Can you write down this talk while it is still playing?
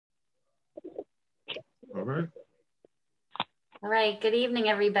All right. All right. Good evening,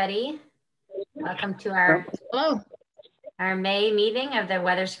 everybody. Welcome to our May meeting of the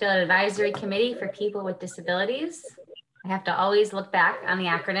Wethersfield Advisory Committee for People with Disabilities. I have to always look back on the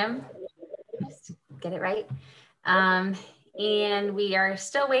acronym just to get it right. And we are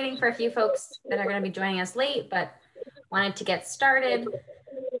still waiting for a few folks that are going to be joining us late, but wanted to get started.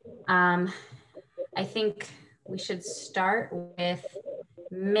 I think we should start with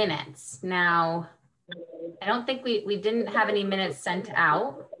minutes. Now, I don't think we didn't have any minutes sent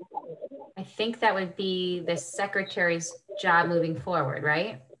out. I think that would be the secretary's job moving forward,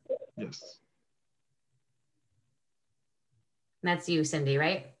 right? Yes. And that's you, Cindy,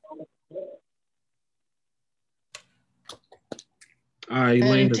 right?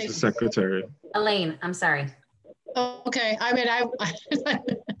 Elaine is the secretary. Elaine, I'm sorry. Okay, I mean, I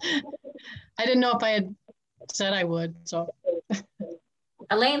didn't know if I had said I would, so.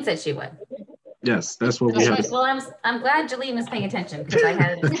 Elaine said she would. Yes, that's what we have. Well, I'm glad Jolene was paying attention because I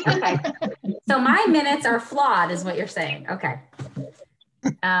had, okay. So my minutes are flawed is what you're saying. Okay.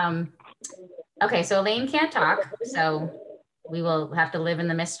 Okay, so Elaine can't talk, so we will have to live in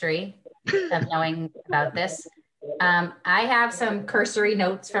the mystery of knowing about this. I have some cursory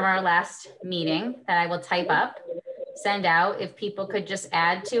notes from our last meeting that I will type up, send out. If people could just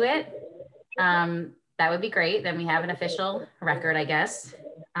add to it, that would be great. Then we have an official record, I guess.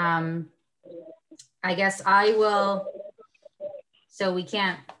 I guess I will, so we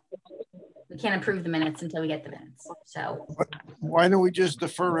can't approve the minutes until we get the minutes. So why don't we just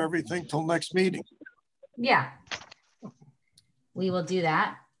defer everything till next meeting? Yeah, we will do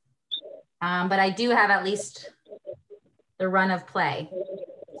that. But I do have at least the run of play.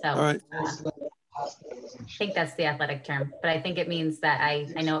 So all right. I think that's the athletic term, but I think it means that I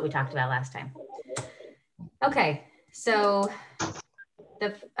know what we talked about last time. Okay, so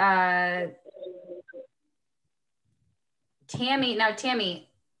the Tammy,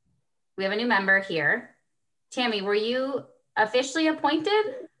 we have a new member here. Tammy, were you officially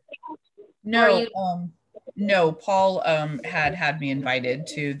appointed? No, no, Paul had me invited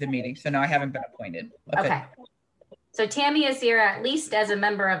to the meeting, so no, I haven't been appointed. Okay. So Tammy is here at least as a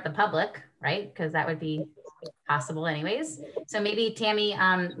member of the public, right? Because that would be possible anyways. So maybe Tammy,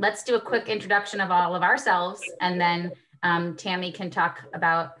 let's do a quick introduction of all of ourselves, and then Tammy can talk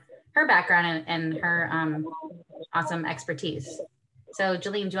about her background and her awesome expertise. So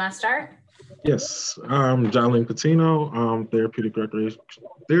Jolene, do you want to start? Yes, Jolene Patino,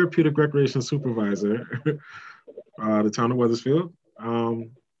 therapeutic recreation supervisor, the town of Wethersfield.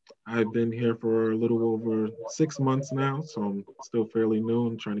 I've been here for a little over 6 months now, so I'm still fairly new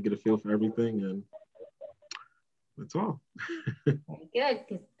and trying to get a feel for everything, and that's all. Good.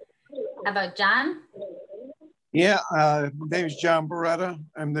 How about John? Yeah, my name is John Beretta.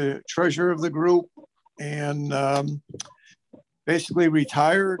 I'm the treasurer of the group and basically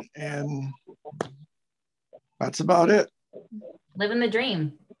retired, and that's about it. Living the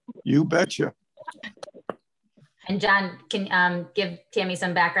dream. You betcha. And John, can give Tammy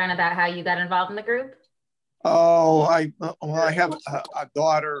some background about how you got involved in the group? Oh, I have a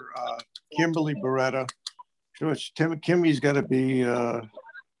daughter, Kimberly Beretta. Kimmy's got to be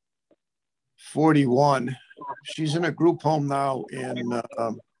 41. She's in a group home now in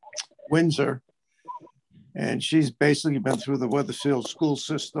Windsor. And she's basically been through the Wethersfield school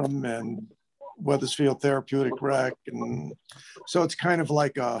system and Wethersfield therapeutic rec. And so it's kind of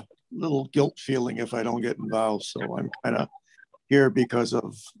like a little guilt feeling if I don't get involved. So I'm kind of here because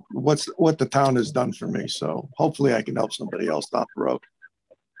of what the town has done for me. So hopefully I can help somebody else down the road.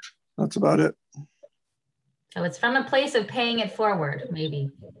 That's about it. So it's from a place of paying it forward, maybe,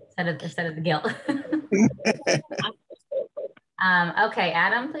 instead of the guilt. Okay,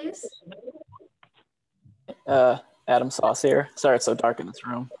 Adam, please. Adam Saucier. Sorry it's so dark in this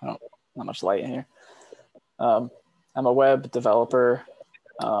room. Not much light in here. I'm a web developer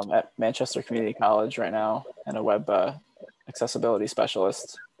at Manchester Community College right now, and a web accessibility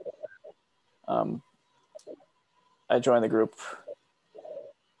specialist. I joined the group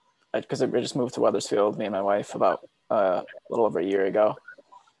because I just moved to Wethersfield, me and my wife, about a little over a year ago.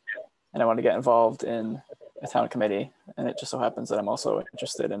 And I wanted to get involved in a town committee. And it just so happens that I'm also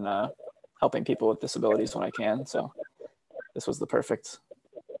interested in helping people with disabilities when I can. So this was the perfect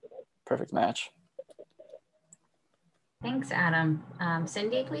match. Thanks, Adam.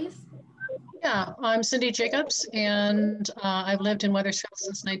 Cindy, please. Yeah, I'm Cindy Jacobs, and I've lived in Wethersfield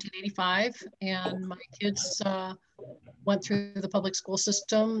since 1985, and my kids went through the public school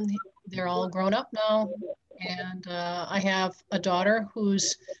system. They're all grown up now, and I have a daughter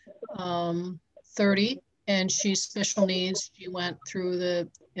who's 30, and she's special needs. She went through the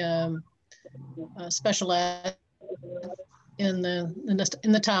special ed in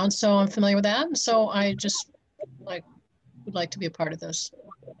the town. So I'm familiar with that. And so I just would like to be a part of this.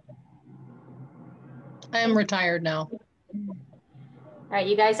 I am retired now. All right,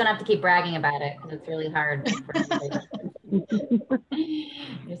 you guys don't have to keep bragging about it because it's really hard for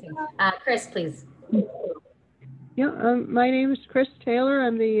Chris, please. Yeah, my name is Chris Taylor.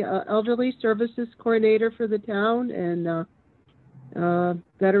 I'm the Elderly Services Coordinator for the town and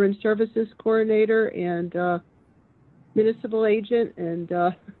Veteran Services Coordinator and Municipal Agent, and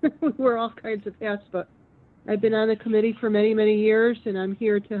we wear all kinds of hats, but I've been on the committee for many, many years, and I'm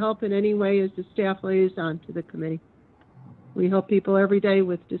here to help in any way as the staff liaison to the committee. We help people every day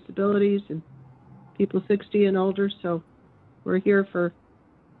with disabilities and people 60 and older, so we're here to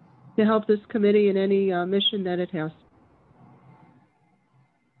help this committee in any mission that it has.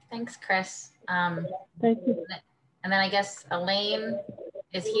 Thanks, Chris. Thank you. And then I guess Elaine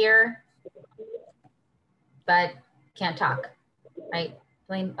is here, but can't talk, right?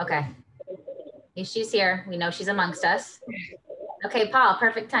 Elaine, okay. She's here. We know she's amongst us. Okay, Paul,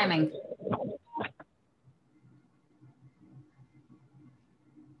 perfect timing.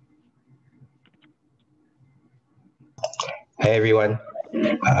 Hi, everyone.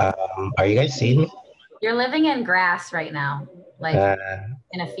 Are you guys seeing me? You're living in grass right now, like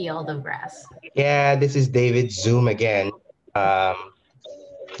in a field of grass. Yeah, this is David's Zoom again.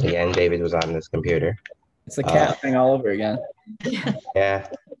 Again, David was on this computer. It's the cat thing all over again. Yeah.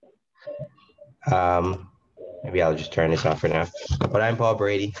 Maybe I'll just turn this off for now. But I'm Paul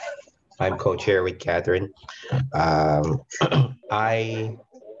Brady. I'm co-chair with Catherine. I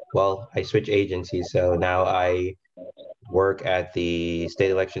switched agencies, so now I work at the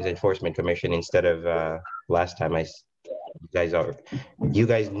State Elections Enforcement Commission instead of last time you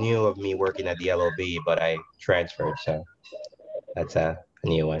guys knew of me working at the LOB, but I transferred, so that's a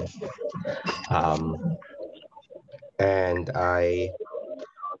new one. And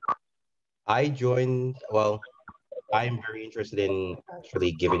I joined, I'm very interested in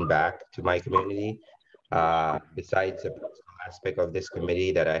actually giving back to my community. Besides the personal aspect of this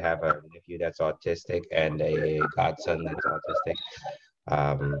committee, that I have a nephew that's autistic and a godson that's autistic.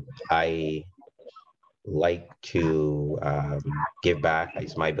 I like to give back.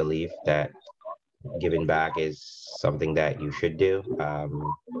 It's my belief that giving back is something that you should do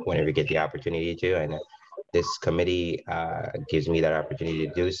whenever you get the opportunity to. And this committee gives me that opportunity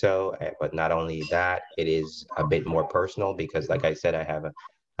to do so. But not only that, it is a bit more personal because, like I said, I have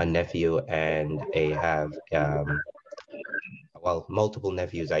a nephew and multiple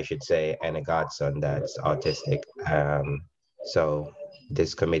nephews, I should say, and a godson that's autistic. So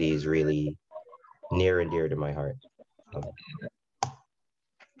this committee is really near and dear to my heart.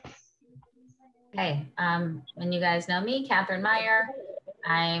 Okay, and you guys know me, Catherine Meyer.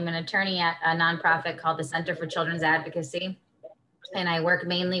 I'm an attorney at a nonprofit called the Center for Children's Advocacy. And I work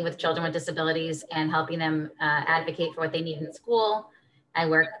mainly with children with disabilities and helping them advocate for what they need in school. I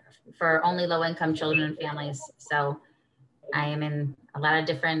work for only low-income children and families. So I am in a lot of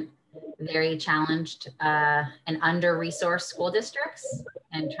different, very challenged and under-resourced school districts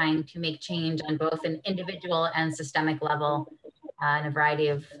and trying to make change on both an individual and systemic level in a variety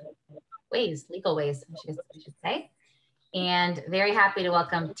of ways, legal ways, I should say. And very happy to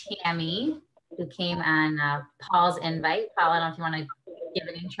welcome Tammy, who came on Paul's invite. Paul, I don't know if you want to give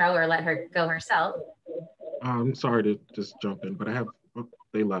an intro or let her go herself. I'm sorry to just jump in, but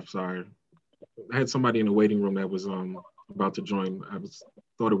they left, sorry. I had somebody in the waiting room that was about to join.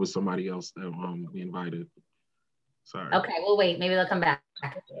 Thought it was somebody else that we invited. Sorry. Okay, we'll wait. Maybe they'll come back.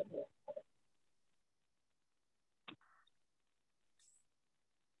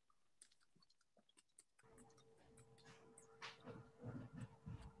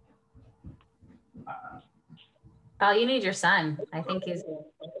 Oh, you need your son. I think he's.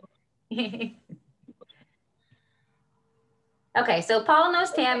 Okay, so Paul knows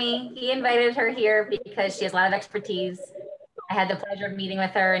Tammy. He invited her here because she has a lot of expertise. I had the pleasure of meeting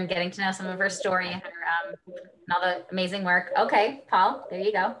with her and getting to know some of her story and her and all the amazing work. Okay, Paul, there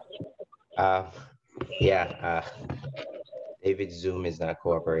you go. David's Zoom is not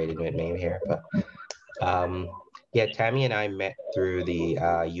cooperating with me here, but yeah, Tammy and I met through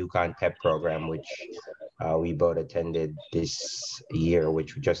the Yukon PEP program, which we both attended this year,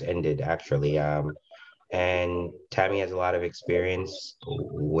 which just ended actually. And Tammy has a lot of experience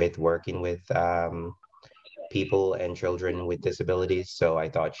with working with people and children with disabilities. So I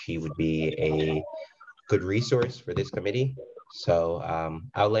thought she would be a good resource for this committee. So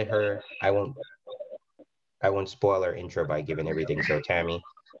I'll let her, I won't spoil her intro by giving everything. So Tammy,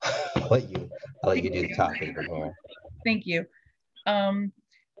 I'll let you do the talking from here. Thank you.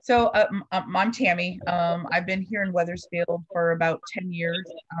 So I'm Tammy. I've been here in Wethersfield for about 10 years.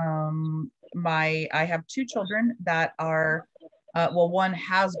 I have two children that are, well, one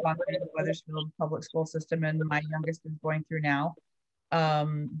has gone through the Wethersfield public school system and my youngest is going through now.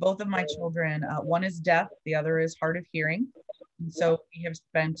 Both of my children, one is deaf, the other is hard of hearing. And so we have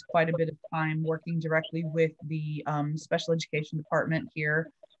spent quite a bit of time working directly with the special education department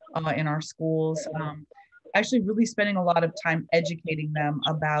here in our schools. Actually really spending a lot of time educating them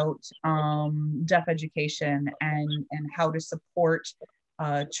about deaf education and how to support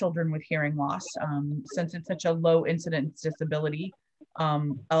children with hearing loss. Since it's such a low incidence disability,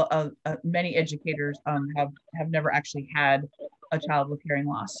 many educators have never actually had a child with hearing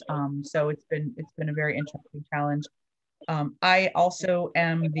loss. So it's been a very interesting challenge. I also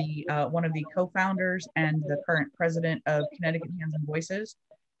am the one of the co-founders and the current president of Connecticut Hands and Voices.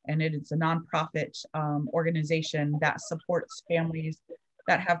 And it's a nonprofit organization that supports families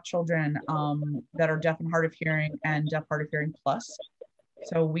that have children that are deaf and hard of hearing and deaf hard of hearing plus.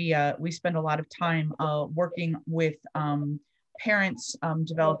 So we spend a lot of time working with parents,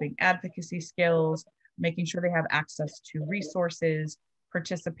 developing advocacy skills, making sure they have access to resources,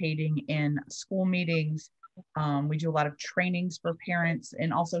 participating in school meetings. We do a lot of trainings for parents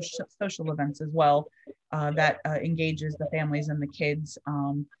and also social events as well that engages the families and the kids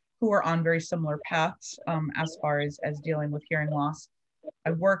who are on very similar paths as far as dealing with hearing loss.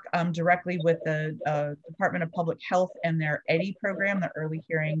 I work directly with the Department of Public Health and their EDI program, the Early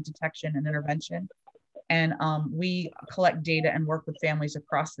Hearing Detection and Intervention. And we collect data and work with families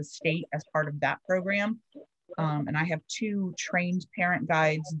across the state as part of that program. And I have two trained parent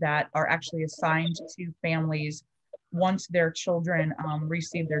guides that are actually assigned to families once their children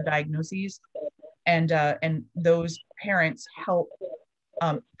receive their diagnoses. And those parents help,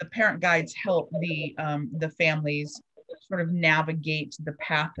 the parent guides help the families sort of navigate the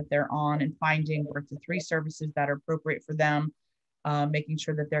path that they're on and finding worth the 3 services that are appropriate for them, making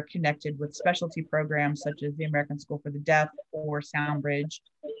sure that they're connected with specialty programs such as the American School for the Deaf or Soundbridge.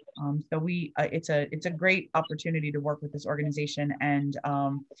 So it's a great opportunity to work with this organization, and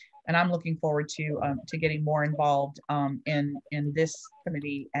I'm looking forward to getting more involved in this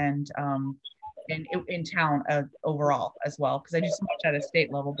committee and in town overall as well, because I do so much at a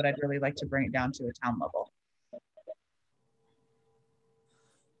state level, but I'd really like to bring it down to a town level.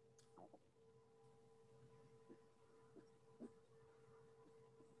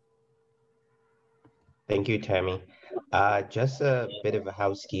 Thank you, Tammy. Just a bit of a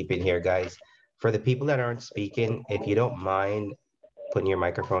housekeeping here, guys. For the people that aren't speaking, if you don't mind putting your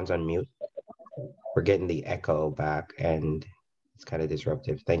microphones on mute, we're getting the echo back and it's kind of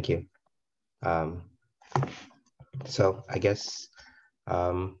disruptive. Thank you. So I guess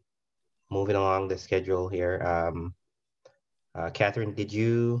moving along the schedule here, Catherine, did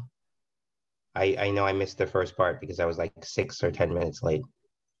you, I know I missed the first part because I was like 6 or 10 minutes late.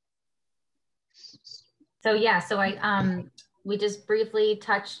 So yeah, so we just briefly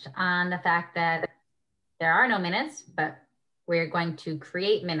touched on the fact that there are no minutes, but we're going to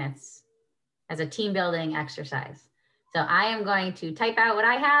create minutes as a team building exercise. So I am going to type out what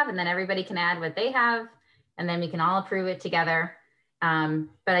I have, and then everybody can add what they have, and then we can all approve it together. But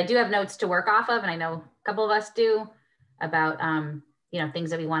I do have notes to work off of, and I know a couple of us do, about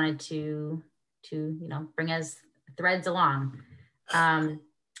things that we wanted to bring as threads along.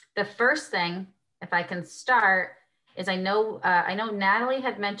 The first thing, if I can start, is I know Natalie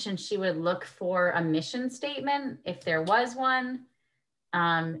had mentioned she would look for a mission statement if there was one.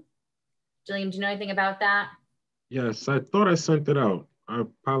 Jillian, do you know anything about that? Yes, I thought I sent it out. I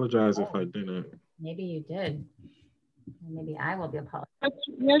apologize if I didn't. Maybe you did. Maybe I will be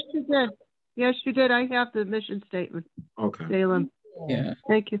apologizing. Yes, you did. Yes, you did. I have the mission statement. Okay. Salem. Yeah.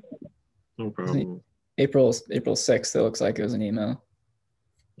 Thank you. No problem. April 6th, it looks like it was an email.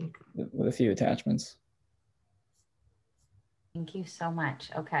 Okay. With a few attachments. Thank you so much.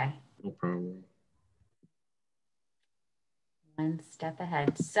 Okay. No problem. One step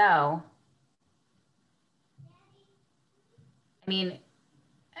ahead. So, I mean,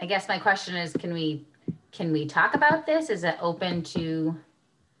 I guess my question is, can we talk about this? Is it open to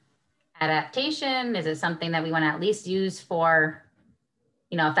adaptation? Is it something that we want to at least use for,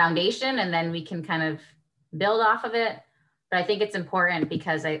 a foundation, and then we can kind of build off of it? But I think it's important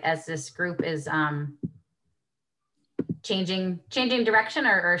because as this group is changing direction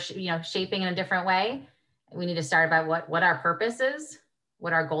or shaping in a different way, we need to start about what our purpose is,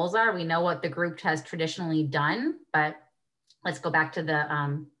 what our goals are. We know what the group has traditionally done, but let's go back to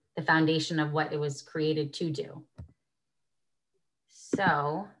the foundation of what it was created to do.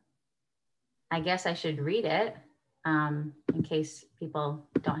 So I guess I should read it. in case people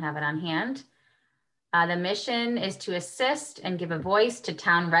don't have it on hand. The mission is to assist and give a voice to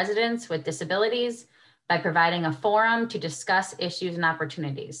town residents with disabilities by providing a forum to discuss issues and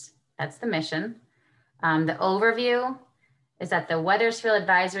opportunities. That's the mission. The overview is that the Wethersfield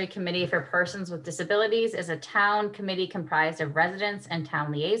Advisory Committee for Persons with Disabilities is a town committee comprised of residents and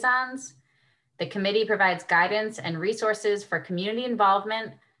town liaisons. The committee provides guidance and resources for community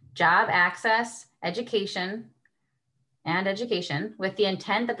involvement, job access, education, with the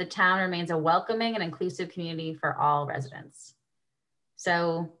intent that the town remains a welcoming and inclusive community for all residents.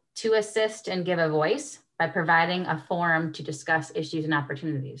 So to assist and give a voice by providing a forum to discuss issues and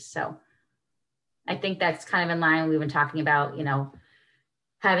opportunities. So I think that's kind of in line. We've been talking about, you know,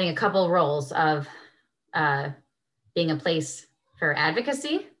 having a couple roles of being a place for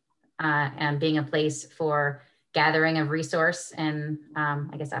advocacy and being a place for gathering of resource and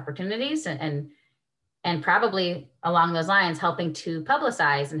I guess opportunities and probably along those lines, helping to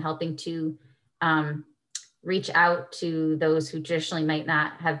publicize and helping to reach out to those who traditionally might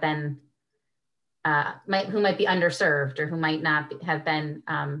not have been, who might be underserved or who might not have been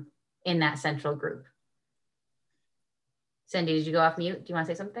in that central group. Cindy, did you go off mute? Do you want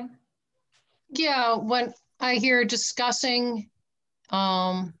to say something? Yeah, when I hear discussing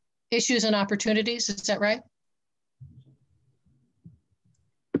issues and opportunities, is that right?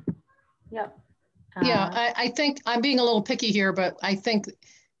 Yep. Yeah, I think I'm being a little picky here, but I think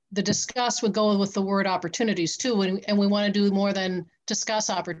the discuss would go with the word opportunities too. And we want to do more than discuss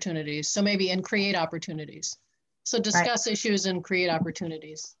opportunities. So maybe and create opportunities. So discuss issues and create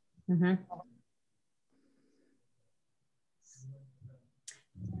opportunities. Mm-hmm.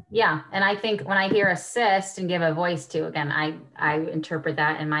 Yeah, and I think when I hear assist and give a voice to, again, I interpret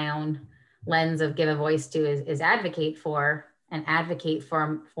that in my own lens of give a voice to is advocate for and advocate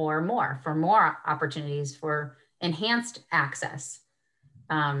for more opportunities, for enhanced access.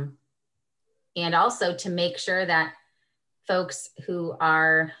 And also to make sure that folks who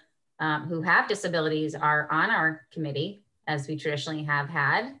are, who have disabilities are on our committee, as we traditionally have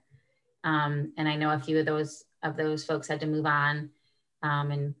had. And I know a few of those folks had to move on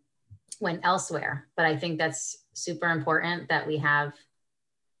and went elsewhere, but I think that's super important that we have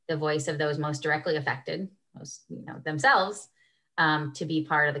the voice of those most directly affected, most, you know, themselves, to be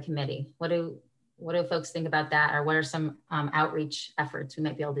part of the committee. What do folks think about that, or what are some outreach efforts we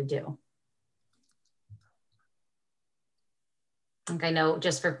might be able to do? I think I know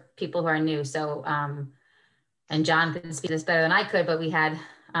just for people who are new. So, and John can speak this better than I could, but we had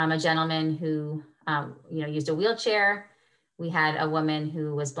a gentleman who, you know, used a wheelchair. We had a woman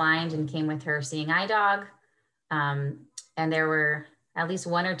who was blind and came with her seeing eye dog. And there were at least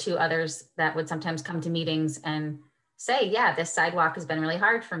one or two others that would sometimes come to meetings and say, yeah, this sidewalk has been really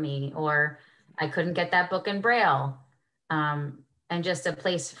hard for me, or I couldn't get that book in Braille. And just a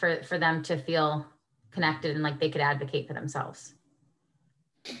place for them to feel connected and like they could advocate for themselves.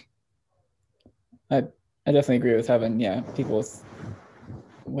 I definitely agree with having, people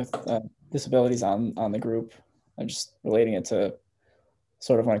with disabilities on the group. I'm just relating it to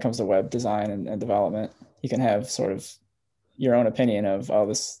sort of when it comes to web design and development. You can have sort of your own opinion of, oh,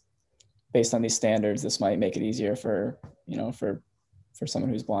 this, based on these standards, this might make it easier for, you know, for someone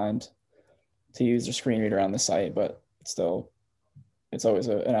who's blind to use their screen reader on the site, but still, it's always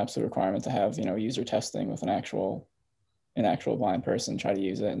an absolute requirement to have, you know, user testing with an actual blind person try to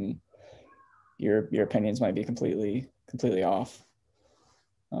use it, and your opinions might be completely off.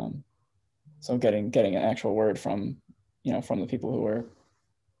 So getting an actual word from, you know, from the people who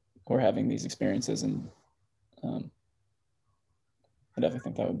are having these experiences, and I definitely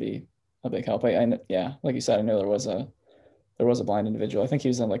think that would be a big help. Yeah, like you said, I know there was a blind individual. I think he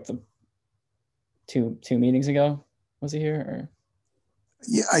was in like the two meetings ago. Was he here? Or?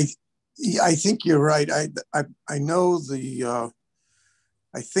 Yeah, I think you're right. I know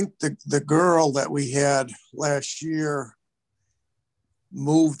I think the girl that we had last year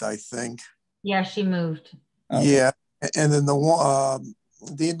moved, I think. Yeah, she moved. Okay. Yeah, and then the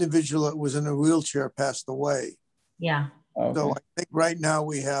individual that was in a wheelchair passed away. Yeah. Okay. So I think right now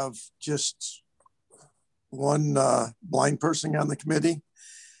we have just one blind person on the committee.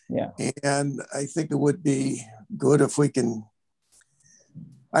 Yeah. And I think it would be good if we can,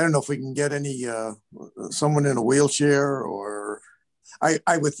 I don't know if we can get any, someone in a wheelchair, or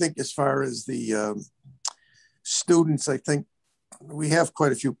I would think as far as the students, I think we have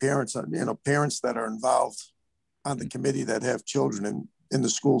quite a few parents, you know, parents that are involved on the committee that have children in the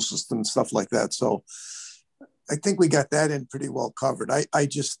school system and stuff like that. So I think we got that in pretty well covered. I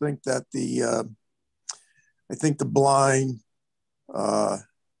just think that I think the blind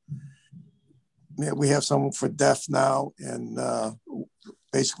we have someone for deaf now, and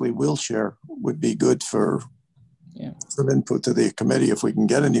basically wheelchair would be good for some input to the committee if we can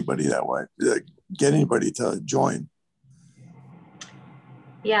get anybody that way, get anybody to join.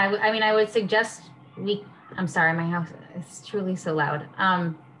 Yeah, I mean, I would suggest I'm sorry, my house is truly so loud.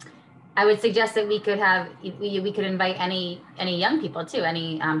 I would suggest that we could invite any young people too,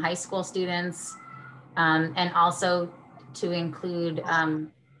 any high school students, and also to include,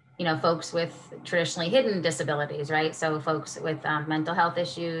 folks with traditionally hidden disabilities, right? So folks with mental health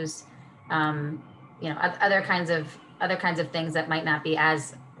issues, other kinds of things that might not be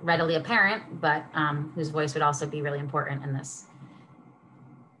as readily apparent, but whose voice would also be really important in this.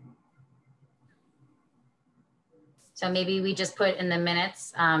 So maybe we just put in the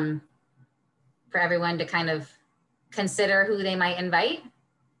minutes for everyone to kind of consider who they might invite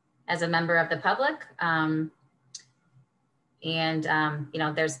as a member of the public.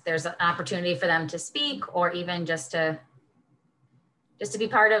 There's an opportunity for them to speak, or even just to be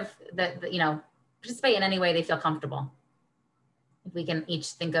part of participate in any way they feel comfortable. If we can each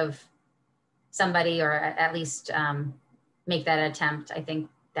think of somebody, or at least make that attempt, I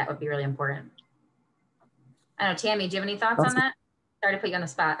think that would be really important. I don't know, Tammy, do you have any thoughts on that? Sorry to put you on the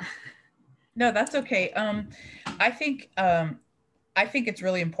spot. No, that's okay. I think it's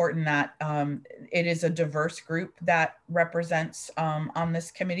really important that it is a diverse group that represents on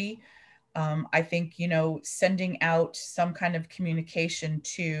this committee. I think, sending out some kind of communication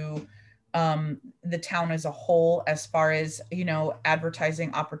to the town as a whole, as far as,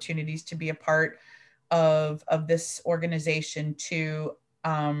 advertising opportunities to be a part of this organization, to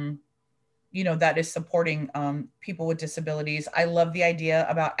that is supporting people with disabilities. I love the idea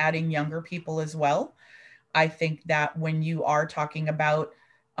about adding younger people as well. I think that when you are talking about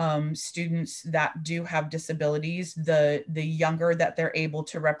students that do have disabilities, the younger that they're able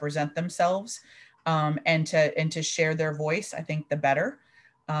to represent themselves and to share their voice, I think the better.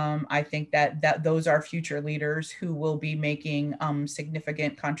 I think that those are future leaders who will be making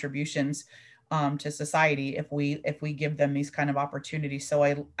significant contributions to society if we give them these kind of opportunities. So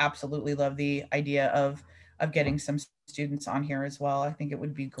I absolutely love the idea of getting some students on here as well. I think it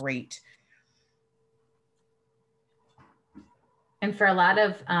would be great. And for a lot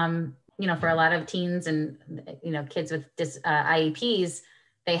of teens and kids with IEPs,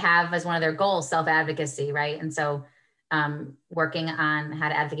 they have as one of their goals self-advocacy, right? And so working on how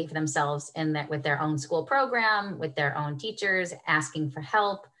to advocate for themselves with their own school program, with their own teachers, asking for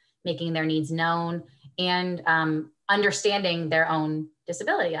help, making their needs known, and understanding their own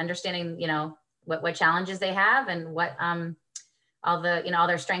disability, understanding what challenges they have, and what all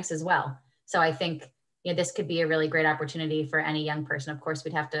their strengths as well. So I think this could be a really great opportunity for any young person. Of course,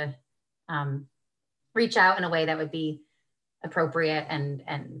 we'd have to reach out in a way that would be appropriate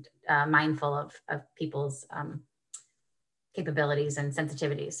and mindful of people's capabilities and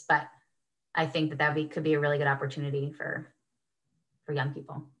sensitivities. But I think that could be a really good opportunity for young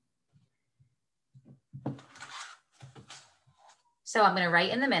people. So I'm going to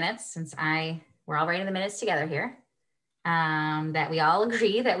write in the minutes, since we're all writing the minutes together here, that we all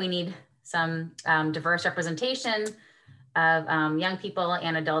agree that we need some diverse representation of young people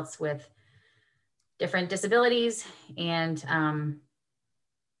and adults with different disabilities, and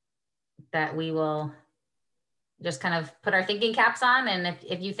that we will just kind of put our thinking caps on. And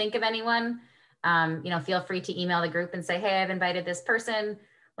if you think of anyone, feel free to email the group and say, hey, I've invited this person.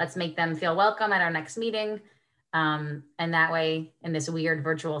 Let's make them feel welcome at our next meeting. And that way, in this weird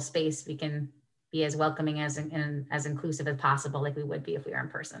virtual space, we can be as welcoming and as inclusive as possible, like we would be if we were in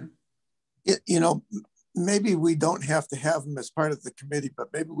person. Maybe we don't have to have them as part of the committee, but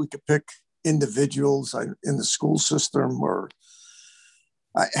maybe we could pick individuals in the school system, or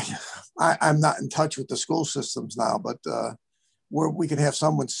I'm not in touch with the school systems now, but where we can have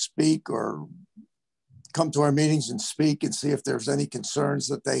someone speak or come to our meetings and speak and see if there's any concerns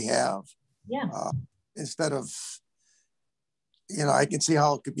that they have. Yeah. Instead of, I can see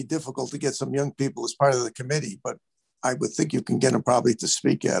how it could be difficult to get some young people as part of the committee, but I would think you can get them probably to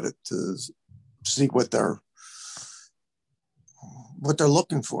speak at it, to see what they're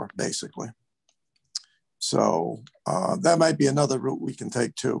looking for, basically. So that might be another route we can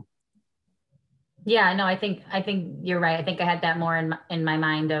take too. Yeah, no, I think you're right. I think I had that more in my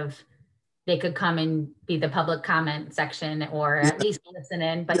mind of they could come and be the public comment section, or at least listen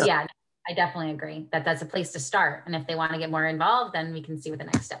in. But yeah, I definitely agree that that's a place to start. And if they want to get more involved, then we can see what the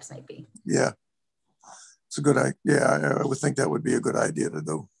next steps might be. Yeah, it's a good idea. Yeah, I would think that would be a good idea to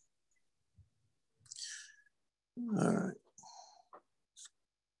do. All right.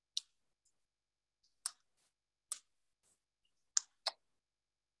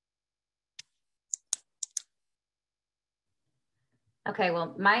 Okay,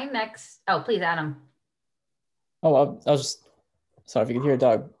 well, my next, oh, please, Adam. Oh, I was just, sorry if you could hear a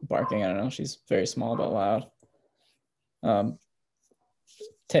dog barking. I don't know. She's very small but loud.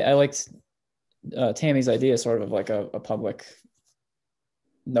 I liked Tammy's idea, sort of like a public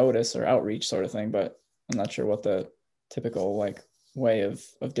notice or outreach sort of thing, but I'm not sure what the typical like way of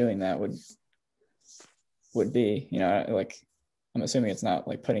doing that would be. You know, like I'm assuming it's not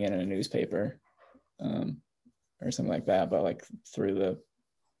like putting it in a newspaper or something like that, but like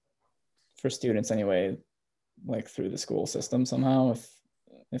for students anyway, like through the school system somehow,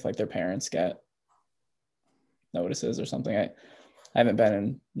 if like their parents get notices or something. I haven't been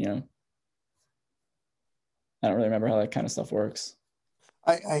in, you know, I don't really remember how that kind of stuff works.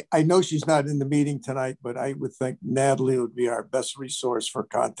 I know she's not in the meeting tonight, but I would think Natalie would be our best resource for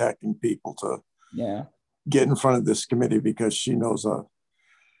contacting people to get in front of this committee, because she knows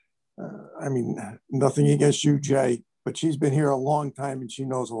I mean, nothing against you, Jay, but she's been here a long time and she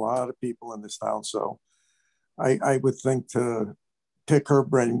knows a lot of people in this town. So I would think to pick her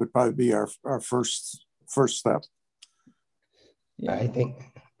brain would probably be our first step. Yeah. I think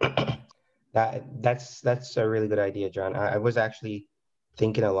that's a really good idea, John. I was actually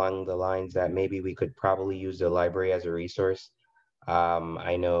thinking along the lines that maybe we could probably use the library as a resource.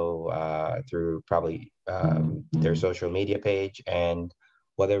 I know through probably their social media page and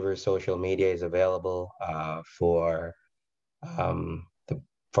whatever social media is available for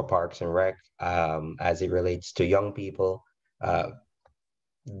Parks and Rec as it relates to young people.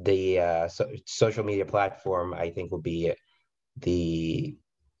 The social media platform, I think, will be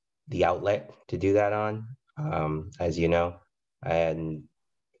the outlet to do that on, as you know, and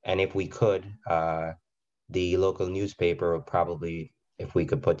if we could, the local newspaper would probably, if we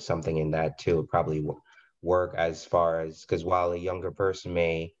could put something in that too, would probably work, as far as, because while a younger person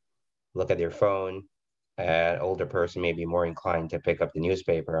may look at their phone, an older person may be more inclined to pick up the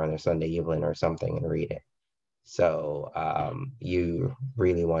newspaper on a Sunday evening or something and read it. So you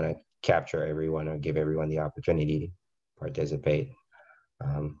really want to capture everyone or give everyone the opportunity to participate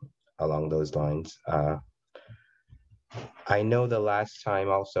along those lines. I know the last time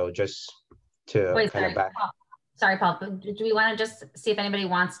also, just to kind of back. Sorry, Paul, do we want to just see if anybody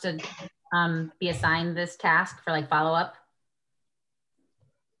wants to be assigned this task for like follow-up?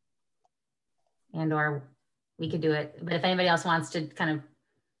 And or we could do it, but if anybody else wants to kind of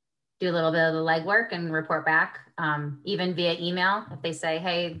do a little bit of the legwork and report back, even via email, if they say,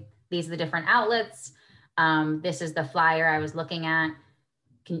 hey, these are the different outlets, this is the flyer I was looking at,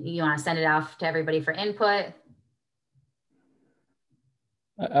 you want to send it off to everybody for input?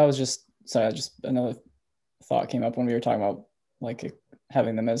 I was just, sorry, just another thought came up when we were talking about like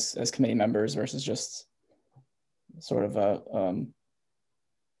having them as committee members versus just sort of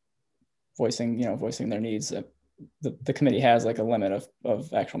voicing their needs. The committee has like a limit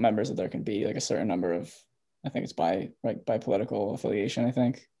of actual members that there can be, like a certain number of, I think it's by political affiliation, I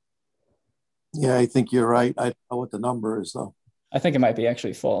think. Yeah, I think you're right. I don't know what the number is though. I think it might be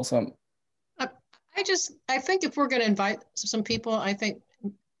actually full. So I think if we're going to invite some people, I think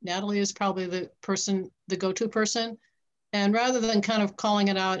Natalie is probably the go-to person. And rather than kind of calling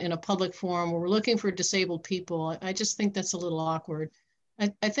it out in a public forum where we're looking for disabled people, I just think that's a little awkward.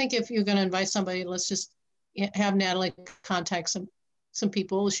 I think if you're going to invite somebody, let's just have Natalie contact some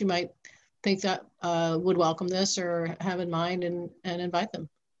people she might think that would welcome this or have in mind, and invite them.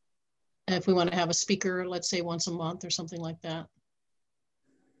 And if we want to have a speaker, let's say once a month or something like that.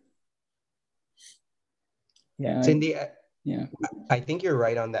 Yeah, Cindy, I think you're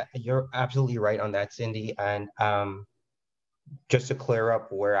right on that. You're absolutely right on that, Cindy. And just to clear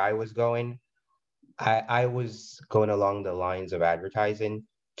up where I was going, I was going along the lines of advertising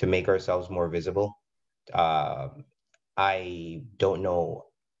to make ourselves more visible. I don't know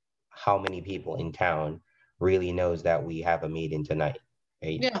how many people in town really knows that we have a meeting tonight,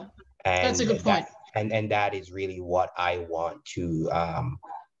 right? Yeah, and that's a good point. And that is really what I want to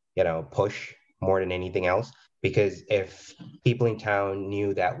push more than anything else. Because if people in town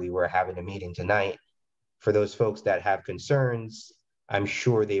knew that we were having a meeting tonight, for those folks that have concerns, I'm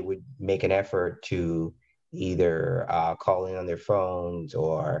sure they would make an effort to either call in on their phones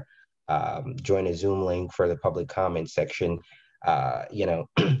or join a Zoom link for the public comment section.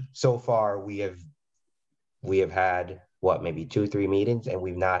 So far we have had maybe 2-3 meetings, and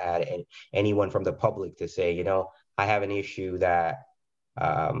we've not had anyone from the public to say, I have an issue that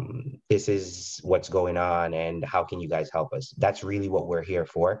this is what's going on and how can you guys help us? That's really what we're here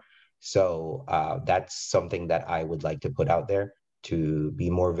for. So that's something that I would like to put out there, to be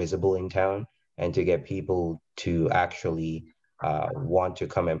more visible in town and to get people to actually want to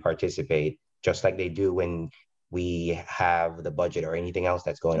come and participate, just like they do when we have the budget or anything else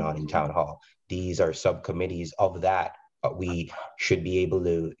that's going on in town hall. These are subcommittees of that. We should be able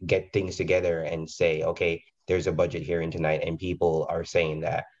to get things together and say, okay, there's a budget hearing tonight, and people are saying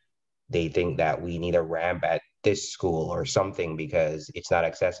that they think that we need a ramp at this school or something because it's not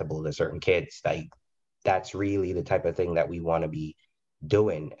accessible to certain kids. Like, that's really the type of thing that we want to be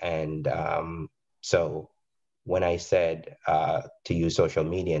doing. And so when I said to use social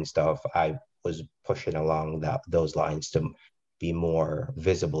media and stuff, I was pushing along those lines to be more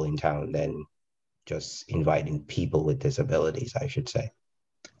visible in town than just inviting people with disabilities, I should say.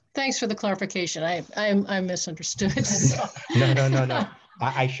 Thanks for the clarification. I misunderstood. So. No.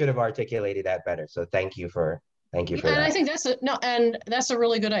 I should have articulated that better. So thank you for and that. I think that's a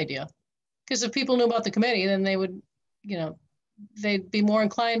really good idea. Because if people knew about the committee, then they would, they'd be more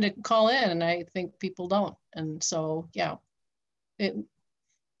inclined to call in, and I think people don't. And so, yeah,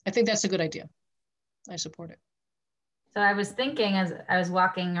 I think that's a good idea. I support it. So I was thinking as I was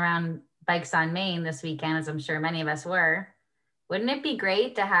walking around Bikes on Main this weekend, as I'm sure many of us were, wouldn't it be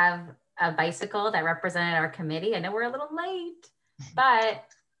great to have a bicycle that represented our committee? I know we're a little late, but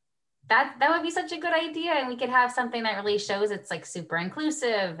that would be such a good idea. And we could have something that really shows it's like super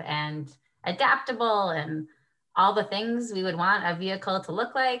inclusive and adaptable and all the things we would want a vehicle to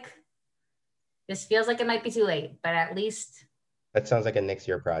look like. This feels like it might be too late, but at least. That sounds like a next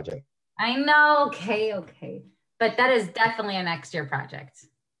year project. I know, okay. But that is definitely a next year project.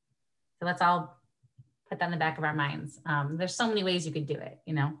 So let's all put that in the back of our minds. There's so many ways you could do it,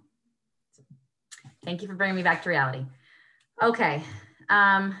 So thank you for bringing me back to reality. Okay,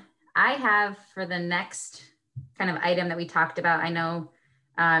 I have for the next kind of item that we talked about, I know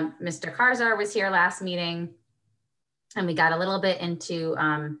Mr. Karzar was here last meeting and we got a little bit into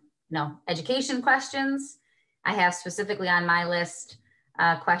education questions. I have specifically on my list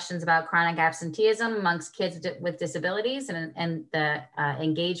questions about chronic absenteeism amongst kids with disabilities and the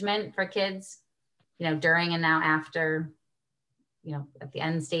engagement for kids, during and now after, at the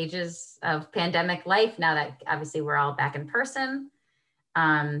end stages of pandemic life, now that obviously we're all back in person.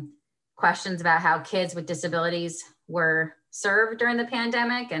 Questions about how kids with disabilities were served during the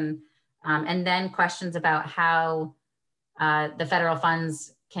pandemic, and then questions about how the federal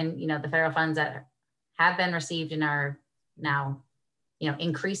funds the federal funds that have been received and are now,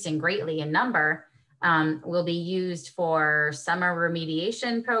 increasing greatly in number, will be used for summer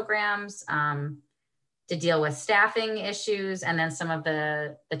remediation programs, to deal with staffing issues, and then some of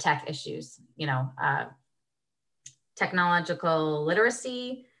the tech issues, technological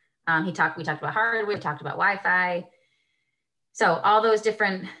literacy. We talked about hardware, we talked about Wi-Fi. So all those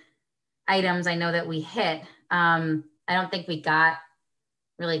different items I know that we hit. I don't think we got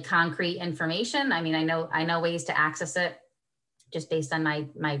really concrete information. I mean, I know ways to access it just based on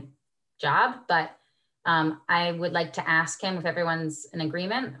my job, but I would like to ask him if everyone's in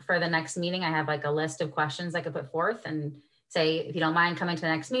agreement for the next meeting. I have like a list of questions I could put forth and say, if you don't mind coming to the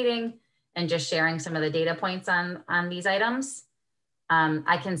next meeting and just sharing some of the data points on these items.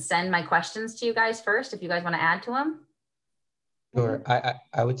 I can send my questions to you guys first if you guys want to add to them. Sure,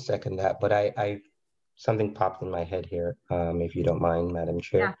 I would second that, but I something popped in my head here, if you don't mind, Madam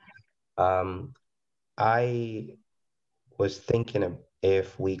Chair. Yeah. I was thinking of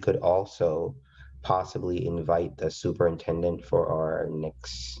if we could also possibly invite the superintendent for our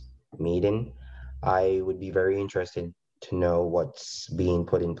next meeting. I would be very interested to know what's being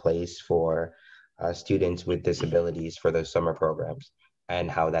put in place for students with disabilities for those summer programs and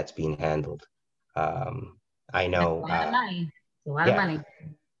how that's being handled. I know. That's a lot of money. It's a lot of money.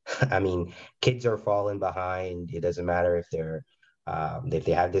 I mean, kids are falling behind. It doesn't matter if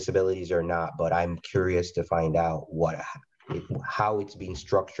they have disabilities or not, but I'm curious to find out how it's being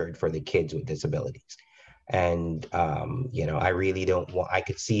structured for the kids with disabilities. And I really don't want. I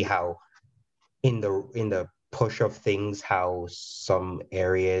could see how in the push of things, how some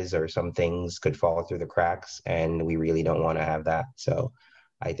areas or some things could fall through the cracks, and we really don't want to have that. So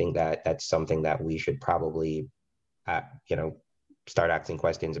I think that that's something that we should probably start asking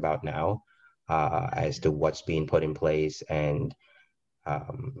questions about now, as to what's being put in place, and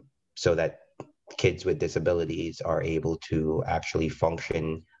so that kids with disabilities are able to actually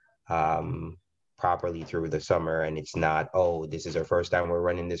function properly through the summer. And it's not, oh, this is our first time we're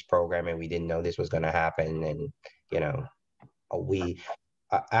running this program and we didn't know this was going to happen. And, we,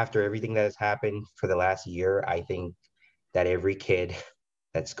 after everything that has happened for the last year, I think that every kid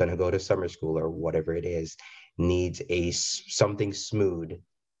that's going to go to summer school or whatever it is needs something smooth,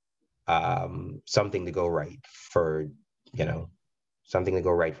 something to go right for, something to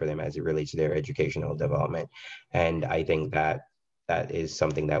go right for them as it relates to their educational development. And I think that is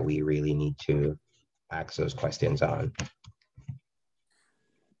something that we really need to ask those questions on.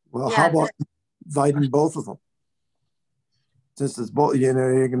 Well, Yeah, how about inviting both of them? Since it's both, you know,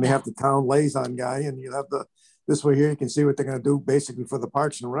 you're going to have the town liaison guy, and you have this way here, you can see what they're going to do basically for the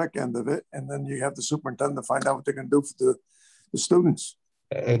Parks and Rec end of it. And then you have the superintendent find out what they're going to do for the students.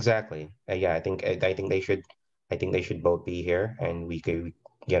 Exactly. Yeah, I think they should both be here, and we could,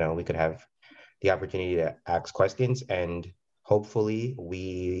 we could have the opportunity to ask questions, and hopefully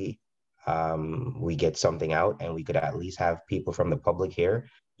we get something out, and we could at least have people from the public here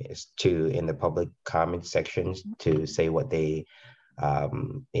in the public comment sections to say what they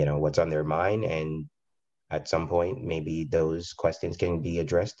what's on their mind, and at some point maybe those questions can be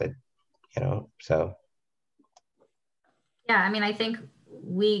addressed. So yeah, I mean, I think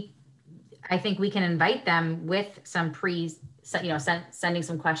we can invite them with some sending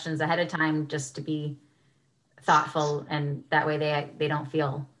some questions ahead of time, just to be thoughtful, and that way they don't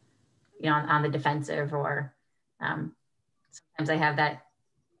feel, on the defensive, or sometimes I have that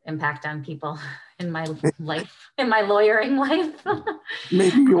impact on people in my life, in my lawyering life.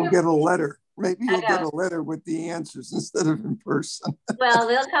 Maybe you'll get a letter. Maybe you'll get a letter with the answers instead of in person. Well,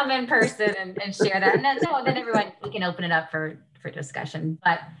 they'll come in person and share that. And then everyone, we can open it up for discussion.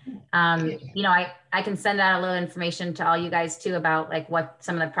 But, I can send out a little information to all you guys too about like what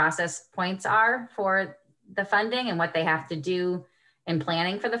some of the process points are for the funding and what they have to do in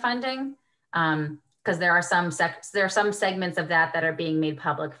planning for the funding. Because there are some segments of that are being made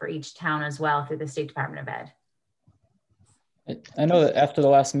public for each town as well through the State Department of Ed. I know that after the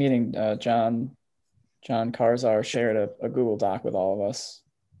last meeting, John Karzar shared a Google Doc with all of us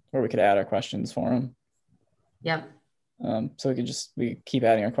where we could add our questions for him. Yep. So we keep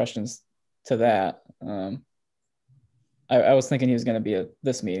adding our questions to that. I was thinking he was going to be at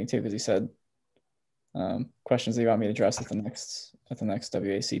this meeting too, because he said questions that you want me to address at the next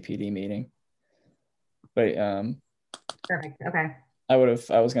WACPD meeting. But perfect. Okay. I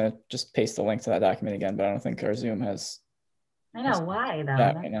was going to just paste the link to that document again, but I don't think our Zoom has. I know why though.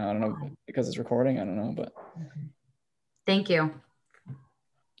 Yeah, right now I don't know, because it's recording. I don't know, but. Thank you.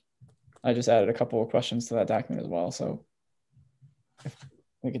 I just added a couple of questions to that document as well, so if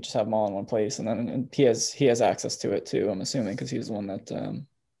we could just have them all in one place, and he has access to it too, I'm assuming, because he was the one that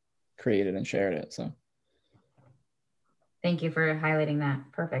created and shared it. So. Thank you for highlighting that.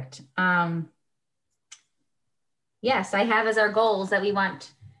 Perfect. Yes, I have as our goals that we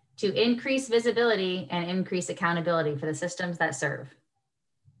want to increase visibility and increase accountability for the systems that serve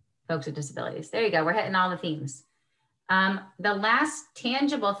folks with disabilities. There you go. We're hitting all the themes. The last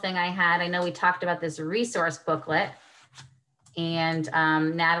tangible thing I had, I know we talked about this resource booklet, and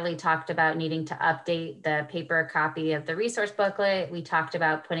Natalie talked about needing to update the paper copy of the resource booklet. We talked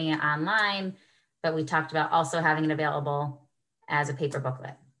about putting it online, but we talked about also having it available as a paper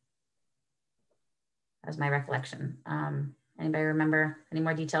booklet. That was my recollection. Anybody remember any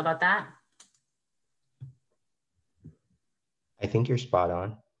more detail about that? I think you're spot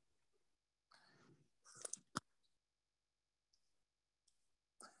on.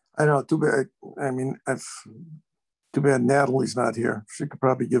 I know, too bad. I mean, too bad Natalie's not here. She could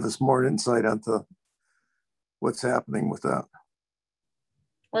probably give us more insight onto what's happening with that.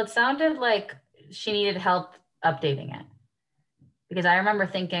 Well, it sounded like she needed help updating it, because I remember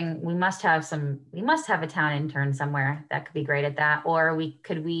thinking we must have a town intern somewhere that could be great at that, or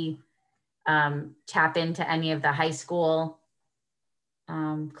could we tap into any of the high school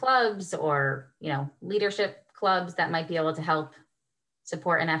clubs, or leadership clubs that might be able to help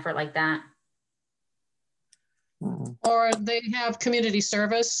support an effort like that. Or they have community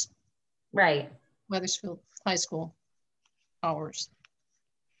service. Right. Wethersfield High School hours.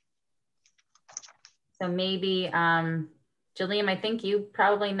 So maybe, Jillian, I think you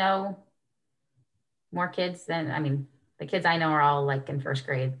probably know more kids than, the kids I know are all like in first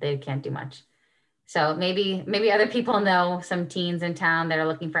grade. They can't do much. So maybe other people know some teens in town that are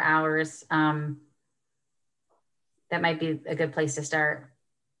looking for hours. That might be a good place to start.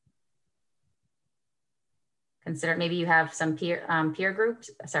 Consider maybe you have some peers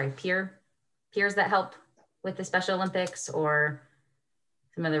that help with the Special Olympics, or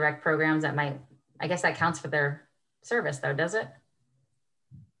some of the rec programs that might, I guess that counts for their service though, does it?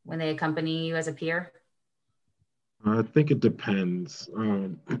 When they accompany you as a peer? I think it depends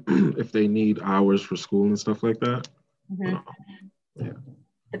if they need hours for school and stuff like that. Mm-hmm. Yeah.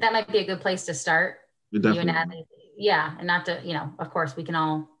 But that might be a good place to start. Definitely. Yeah, and not to, of course we can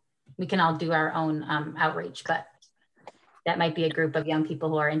all do our own outreach, but that might be a group of young people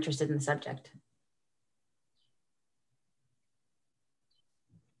who are interested in the subject.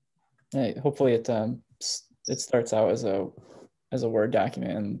 Hey, hopefully it starts out as a Word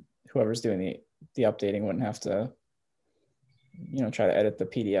document, and whoever's doing the updating wouldn't have to, you know, try to edit the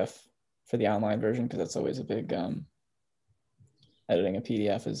PDF for the online version, because that's always a big, editing a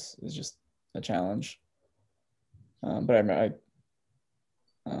PDF is just a challenge. But I remember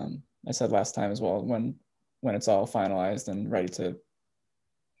I said last time as well, when it's all finalized and ready to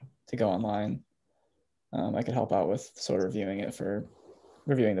go online, I could help out with sort of reviewing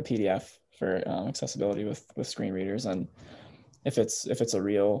the PDF for accessibility with screen readers. And if it's a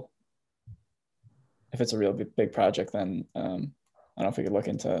real big project, then I don't know if we could look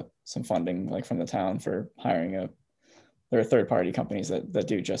into some funding, like from the town, for hiring there are third-party companies that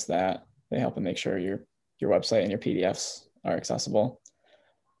do just that. They help and make sure your website and your PDFs are accessible,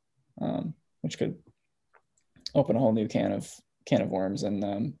 which could open a whole new can of worms,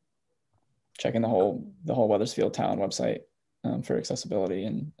 and checking the whole Weathersfield town website for accessibility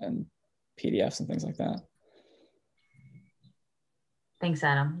and PDFs and things like that. Thanks,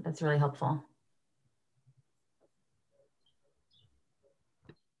 Adam. That's really helpful.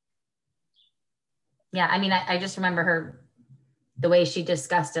 Yeah, I mean, I just remember the way she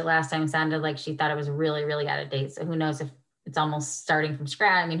discussed it last time sounded like she thought it was really, really out of date. So who knows if it's almost starting from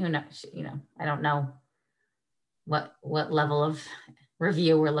scratch. I mean, who knows, you know, I don't know what level of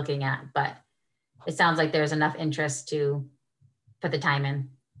review we're looking at, but it sounds like there's enough interest to put the time in.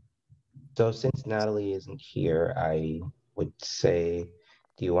 So since Natalie isn't here, I would say,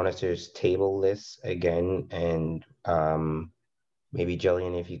 do you want us to just table this again? And maybe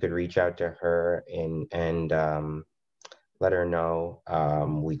Jillian, if you could reach out to her and let her know.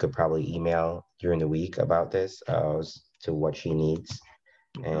 We could probably email during the week about this to what she needs,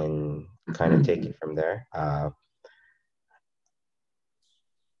 and kind of take it from there.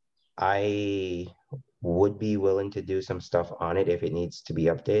 I would be willing to do some stuff on it if it needs to be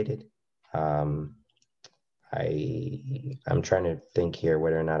updated. I'm trying to think here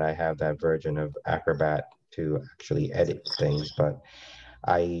whether or not I have that version of Acrobat to actually edit things, but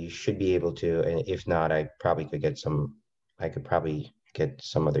I should be able to. And if not, I could probably get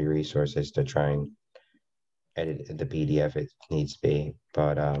some other resources to try and edit the PDF if it needs to be.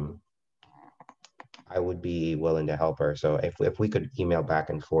 But I would be willing to help her. So if we could email back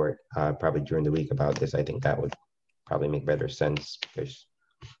and forth probably during the week about this, I think that would probably make better sense, because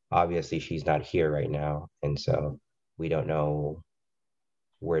obviously she's not here right now. And so we don't know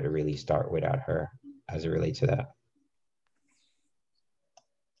where to really start without her as it relates to that.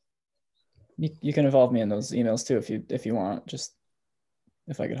 You can involve me in those emails too if you want. Just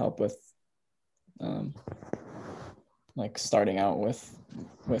if I could help with like starting out with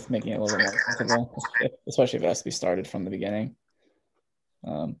making it a little bit more accessible, especially if it has to be started from the beginning.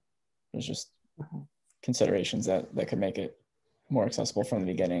 There's just considerations that could make it more accessible from the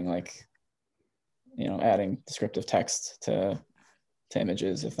beginning, like, you know, adding descriptive text to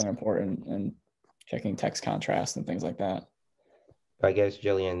images if they're important, and checking text contrast and things like that. I guess,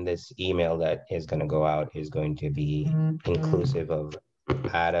 Jillian, this email that is going to go out is going to be inclusive of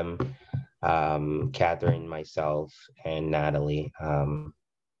Adam, Catherine, myself, and Natalie.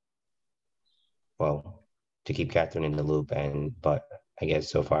 Well, to keep Catherine in the loop, but I guess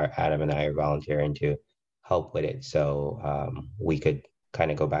so far Adam and I are volunteering to help with it. So we could kind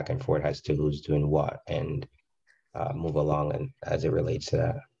of go back and forth as to who's doing what, and move along and as it relates to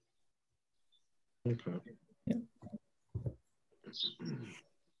that. Okay. Yeah.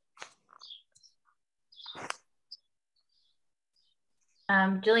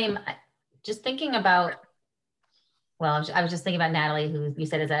 Jillian, just thinking about, well, I was just thinking about Natalie, who you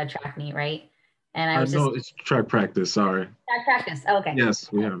said is at a track meet, right? And I was No, it's track practice, sorry. Track practice, okay. Yes,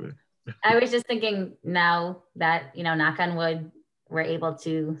 we have it. I was just thinking, now that, you know, knock on wood, we're able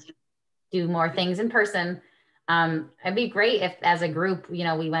to do more things in person. It'd be great if as a group, you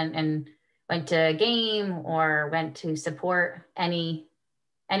know, we went to a game or went to support any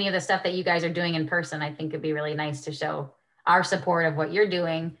of the stuff that you guys are doing in person. I think it'd be really nice to show our support of what you're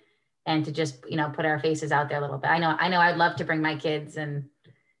doing, and to just, you know, put our faces out there a little bit. I know I'd love to bring my kids, and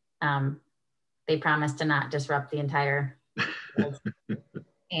they promised to not disrupt the entire world.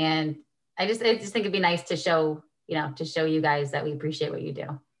 And I just think it'd be nice to show you guys that we appreciate what you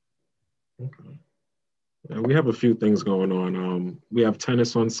do. Okay. Yeah, we have a few things going on. We have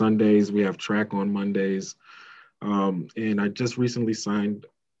tennis on Sundays, we have track on Mondays. And I just recently signed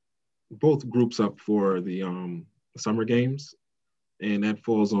both groups up for the summer games, and that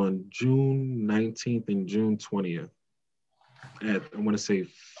falls on June 19th and June 20th at, I want to say,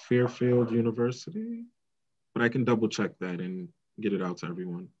 Fairfield University, but I can double check that and get it out to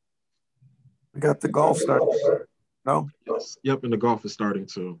everyone. We got the golf starting. No? Yes. Yep, and the golf is starting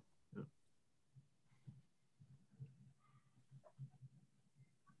too.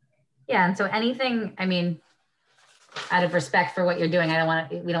 Yeah, and so anything, I mean, out of respect for what you're doing, we don't want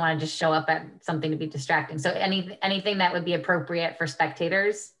to just show up at something to be distracting. So anything that would be appropriate for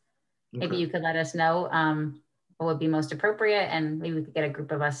spectators, maybe you could let us know what would be most appropriate, and maybe we could get a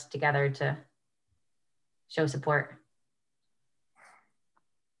group of us together to show support.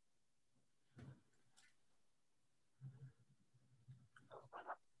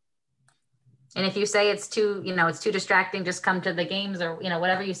 And if you say it's too, it's too distracting, just come to the games, or,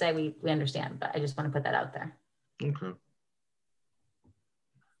 whatever you say, we understand, but I just want to put that out there. Okay.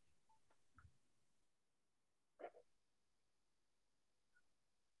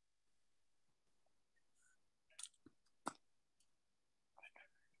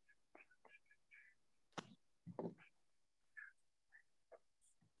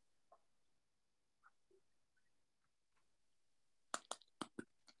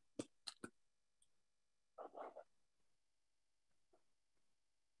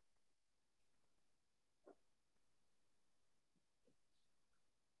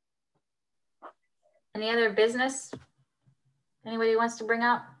 Any other business anybody wants to bring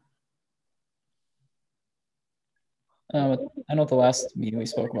up? I know at the last meeting we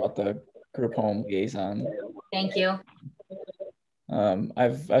spoke about the group home liaison. Thank you.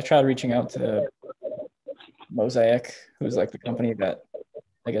 I've tried reaching out to Mosaic, who's like the company that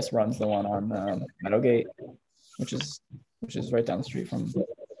I guess runs the one on Meadowgate, which is right down the street from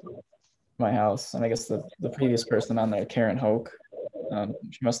my house. And I guess the previous person on there, Karen Hoke,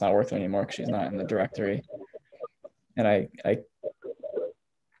 she must not work there anymore because she's not in the directory. And I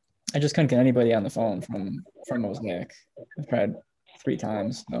just couldn't get anybody on the phone from Mosaic. I've tried 3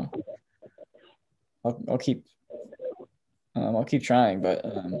 times, so I'll keep trying, but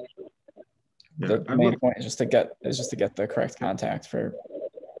the main point is just to get the correct contact for.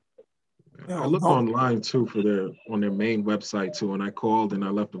 I looked online too on their main website too, and I called and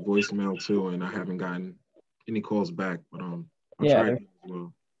I left a voicemail too, and I haven't gotten any calls back. But yeah,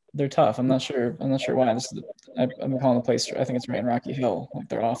 they're tough. I'm not sure why. I've been calling the place. I think it's right in Rocky Hill, like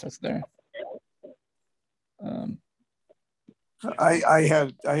their office there. I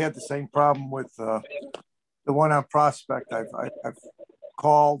had the same problem with the one on Prospect. I've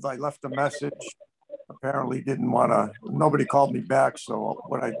called. I left a message. Apparently, nobody called me back. So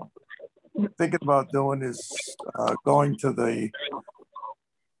what I'm thinking about doing is going to the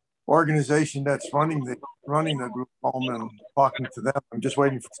organization that's running the group home and talking to them. I'm just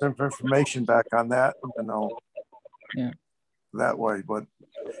waiting for some information back on that, and I'll that way. But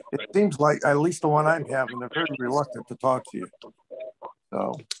it seems like, at least the one I'm having, they're very reluctant to talk to you.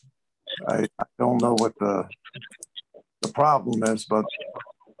 So I don't know what the problem is, but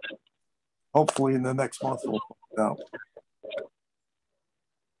hopefully in the next month we'll find out.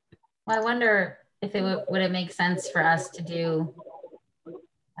 Well, I wonder if would it make sense for us to do,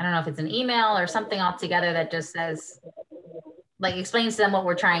 I don't know if it's an email or something altogether that just says, like, explains to them what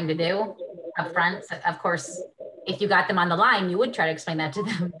we're trying to do up front. So of course, if you got them on the line, you would try to explain that to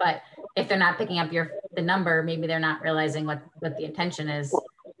them. But if they're not picking up the number, maybe they're not realizing what the intention is.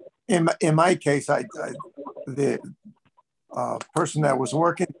 In my case, the person that was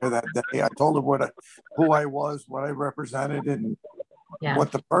working there that day, I told her who I was, what I represented, and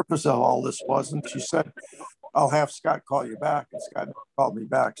what the purpose of all this was. And she said, I'll have Scott call you back. And Scott called me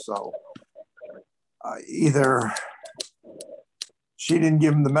back. So either she didn't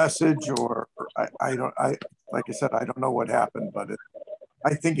give him the message, or I like I said, I don't know what happened, but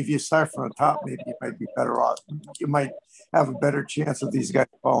I think if you start from the top, maybe you might be better off. You might have a better chance of these guys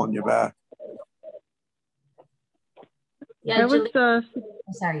calling you back. Yeah, I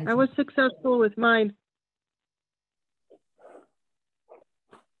was successful with mine.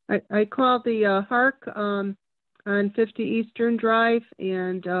 I called the HARC on 50 Eastern Drive,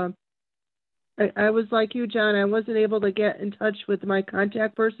 and I was like you, John. I wasn't able to get in touch with my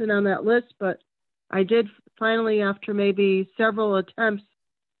contact person on that list, but I did finally, after maybe several attempts,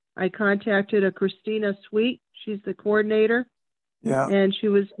 I contacted a Christina Sweet. She's the coordinator. Yeah. And she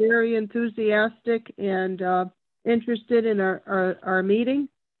was very enthusiastic and interested in our meeting.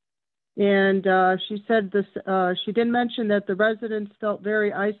 And she said this, she did mention that the residents felt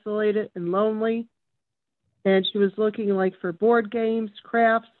very isolated and lonely. And she was looking like for board games,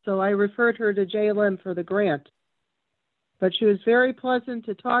 crafts. So I referred her to JLM for the grant. But she was very pleasant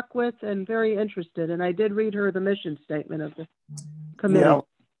to talk with and very interested. And I did read her the mission statement of the committee. Yeah,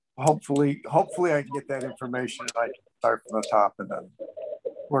 hopefully I can get that information and I can start from the top and then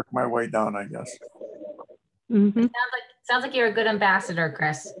work my way down, I guess. Mm-hmm. Sounds like you're a good ambassador,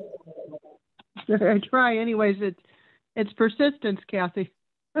 Chris. I try anyways. It's persistence, Kathy.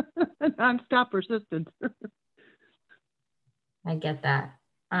 Non-stop persistence. I get that.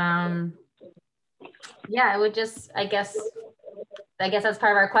 Yeah, I would just, I guess that's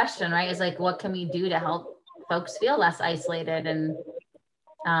part of our question, right? Is like, what can we do to help folks feel less isolated? And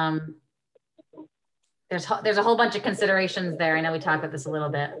there's a whole bunch of considerations there. I know we talked about this a little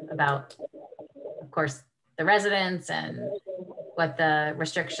bit about, of course, the residents and what the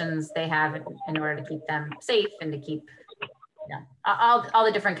restrictions they have in order to keep them safe and to keep, you know, all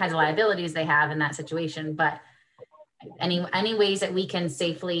the different kinds of liabilities they have in that situation. But any ways that we can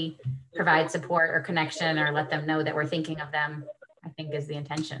safely provide support or connection or let them know that we're thinking of them, I think is the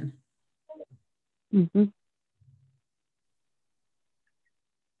intention. Mm-hmm.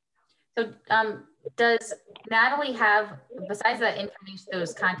 So does Natalie have, besides the information,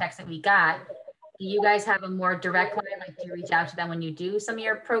 those contacts that we got, do you guys have a more direct line? Like, do you reach out to them when you do some of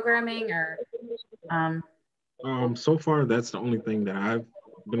your programming, or? So far, that's the only thing that I've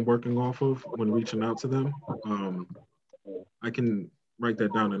been working off of when reaching out to them. I can write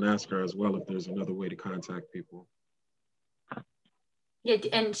that down and ask her as well if there's another way to contact people. Yeah,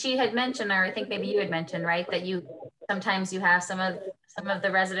 and she had mentioned, or I think maybe you had mentioned, right, that sometimes you have some of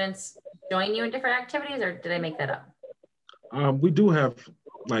the residents join you in different activities, or did I make that up? We do have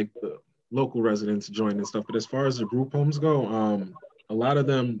like the local residents join and stuff, but as far as the group homes go, a lot of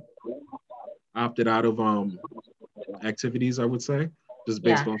them opted out of activities, I would say, just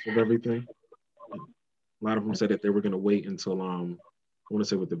based off of everything. A lot of them said that they were going to wait until I want to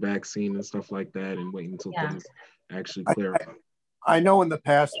say with the vaccine and stuff like that, and wait until things actually clear up. I know in the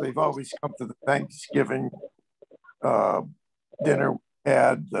past they've always come to the Thanksgiving dinner we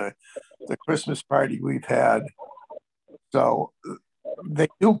had, the Christmas party we've had. So they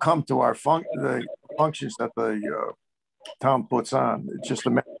do come to our the functions that the town puts on. It's just a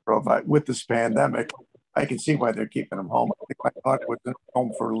matter of with this pandemic, I can see why they're keeping them home. I think my daughter was in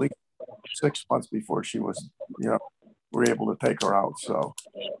home for at least 6 months before she was, we're able to take her out. So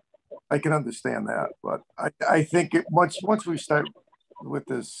I can understand that, but I think once we start with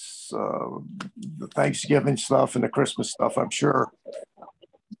this the Thanksgiving stuff and the Christmas stuff, I'm sure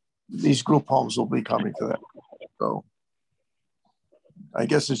these group homes will be coming to that. So I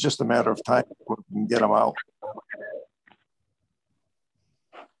guess it's just a matter of time before we can get them out.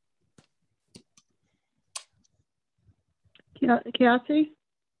 Kathy,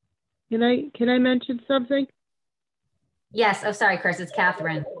 can I mention something? Yes. Oh, sorry, Chris. It's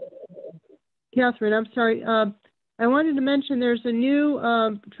Catherine. Catherine, I'm sorry. I wanted to mention there's a new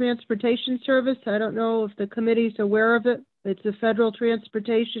transportation service. I don't know if the committee's aware of it. It's a federal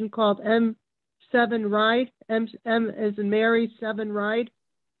transportation called M7 Ride, M as in Mary, 7 Ride.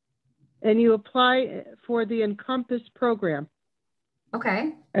 And you apply for the Encompass program.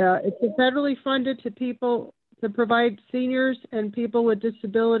 Okay. It's federally funded to people to provide seniors and people with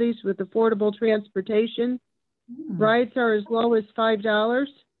disabilities with affordable transportation. Rides are as low as $5.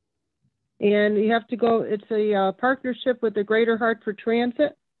 And you have to go, it's a partnership with the Greater Hartford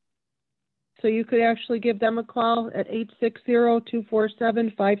Transit. So you could actually give them a call at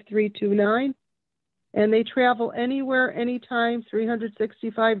 860-247-5329. And they travel anywhere, anytime,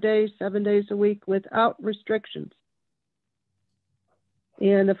 365 days, 7 days a week without restrictions.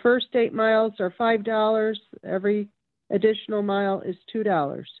 And the first 8 miles are $5. Every additional mile is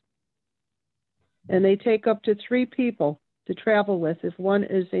 $2. And they take up to 3 people to travel with if one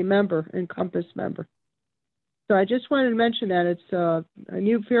is a member, Encompass member. So I just wanted to mention that it's a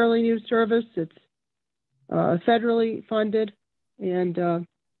fairly new service. It's federally funded, and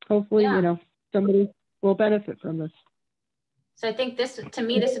hopefully, somebody will benefit from this. So I think to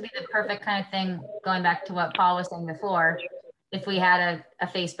me, this would be the perfect kind of thing, going back to what Paul was saying before, if we had a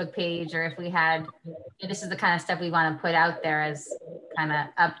Facebook page, or if we had, this is the kind of stuff we want to put out there as kind of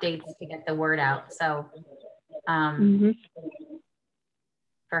updates to get the word out. So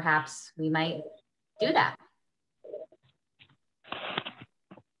perhaps we might do that.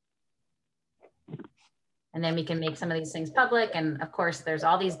 And then we can make some of these things public. And of course, there's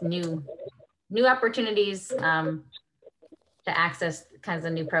all these new opportunities to access kinds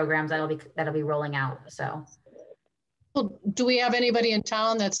of new programs that'll be rolling out. So, well, do we have anybody in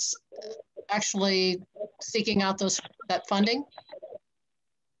town that's actually seeking out that funding?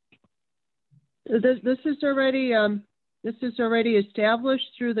 This is already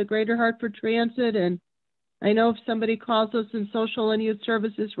established through the Greater Hartford Transit, and I know if somebody calls us in social and youth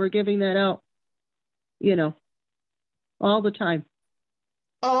services, we're giving that out, all the time.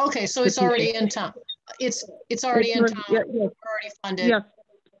 Oh, okay. So it's already in town. It's already in town. Yeah. Already funded. Yeah.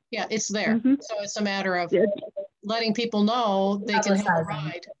 Yeah, it's there. So it's a matter of letting people know they can have a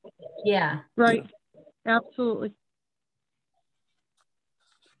ride. Yeah. Right. Absolutely.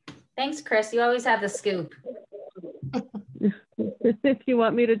 Thanks, Chris. You always have the scoop. if you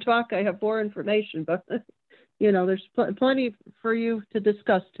want me to talk, I have more information, but you know, there's plenty for you to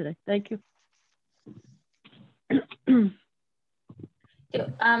discuss today. Thank you.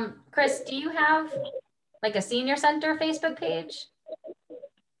 Chris, do you have like a senior center Facebook page?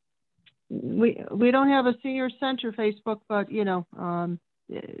 We don't have a senior center Facebook, but you know,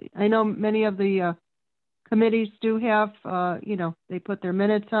 I know many of the committees do have, you know, they put their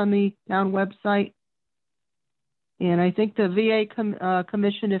minutes on the town website. And I think the VA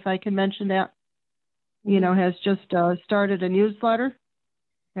commission, if I can mention that, you know, has just started a newsletter,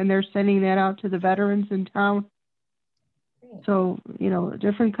 and they're sending that out to the veterans in town. Great. So, you know,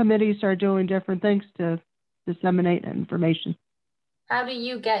 different committees are doing different things to disseminate information. How do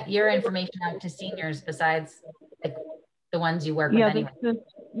you get your information out to seniors besides like the ones you work with anyway?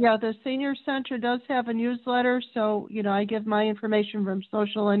 The senior center does have a newsletter. So, you know, I give my information from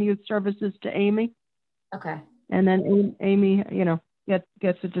social and youth services to Amy. Okay. And then Amy, you know,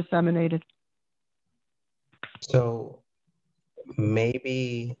 gets it disseminated. So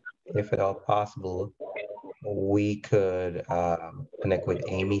maybe, if at all possible, we could connect with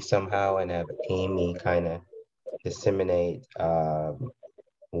Amy somehow and have Amy kind of disseminate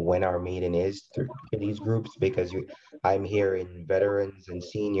when our meeting is through these groups, because I'm hearing veterans and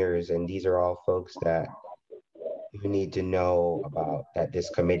seniors, and these are all folks that you need to know about, that this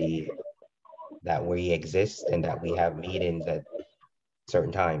committee, that we exist and that we have meetings at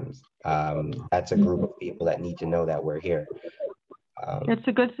certain times. That's a group of people that need to know that we're here. That's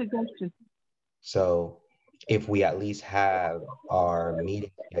a good suggestion. So if we at least have our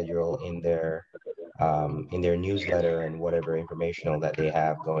meeting schedule in their newsletter and whatever informational that they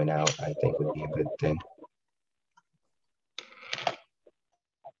have going out, I think would be a good thing.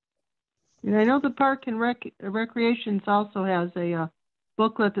 And I know the Park and Recreations also has a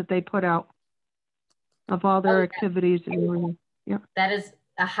booklet that they put out of all their activities. Yeah. That is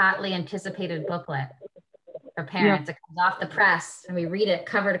a hotly anticipated booklet for parents. Yeah. It comes off the press and we read it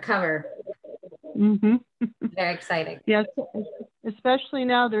cover to cover. Mm-hmm. Very exciting. Yes, especially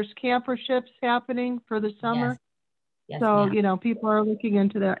now there's camperships happening for the summer. Yes. Yes, so, you know, people are looking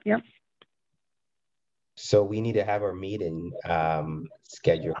into that. Yep. So we need to have our meeting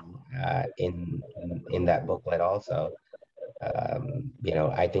scheduled in that booklet also. You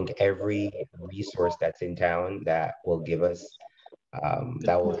know, I think every resource that's in town that will give us,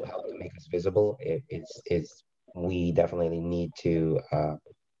 that will help to make us visible, we definitely need to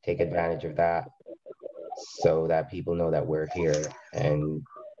take advantage of that, so that people know that we're here and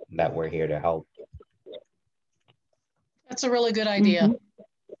that we're here to help. That's a really good idea.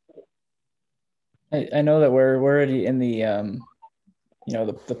 Mm-hmm. I know that we're already in the you know,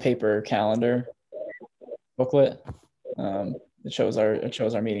 the paper calendar booklet. It shows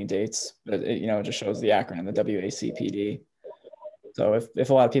our meeting dates, but it, you know, it just shows the acronym, the WACPD. So if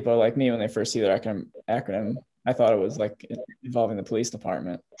a lot of people are like me when they first see their acronym, I thought it was like involving the police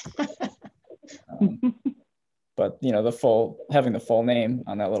department. But you know, having the full name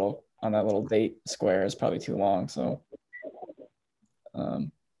on that little date square is probably too long. So,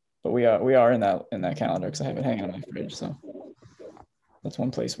 but we are in that calendar because I have it hanging on my fridge. So that's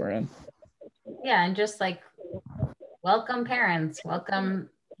one place we're in. Yeah, and just like welcome parents, welcome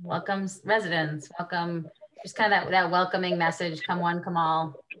residents, welcome, just kind of that welcoming message. Come one, come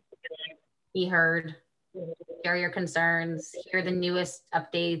all. Be heard. Share your concerns. Hear the newest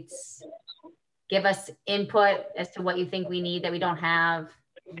updates. Give us input as to what you think we need that we don't have.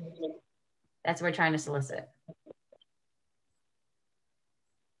 That's what we're trying to solicit.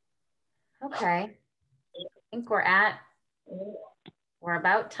 Okay. I think we're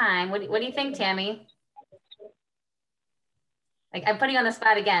about time. What do you think, Tammy? Like, I'm putting you on the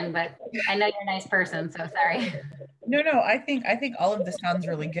spot again, but I know you're a nice person, so sorry. No, I think all of this sounds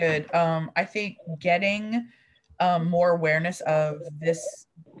really good. I think getting more awareness of this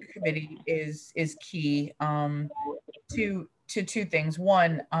committee is key to two things.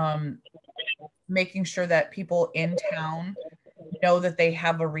 One, making sure that people in town know that they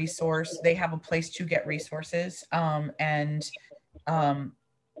have a resource, they have a place to get resources, and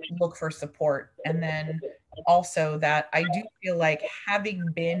look for support. And then also that I do feel like, having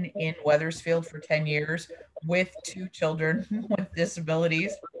been in Wethersfield for 10 years with 2 children with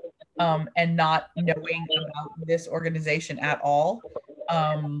disabilities, and not knowing about this organization at all,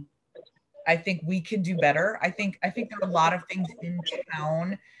 I think we can do better. I think there are a lot of things in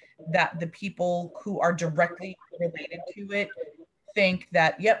town that the people who are directly related to it think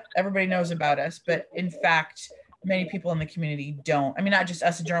that, yep, everybody knows about us. But in fact, many people in the community don't. I mean, not just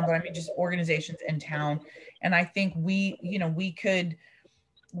us in general, but I mean just organizations in town. And I think we could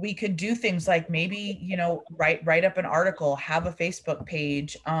we could do things like maybe, you know, write up an article, have a Facebook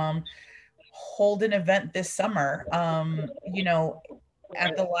page, hold an event this summer, you know,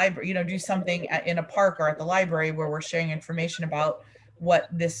 at the library, you know, do something in a park or at the library where we're sharing information about what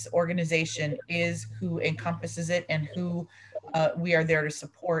this organization is, who encompasses it, and who we are there to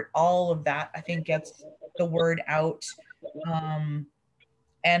support. All of that, I think, gets the word out.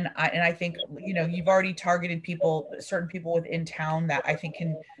 And I think, you know, you've already targeted people, certain people within town that I think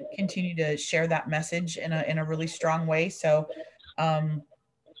can continue to share that message in a really strong way. So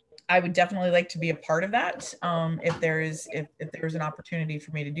I would definitely like to be a part of that, if there's an opportunity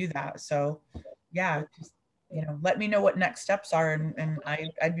for me to do that. So yeah, just, you know, let me know what next steps are, and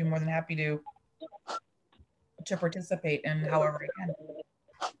I'd be more than happy to participate in however I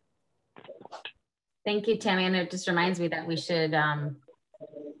can. Thank you, Tammy. And it just reminds me that we should,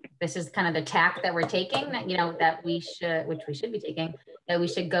 this is kind of the tack that we're taking, that, you know, that we should, which we should be taking, that we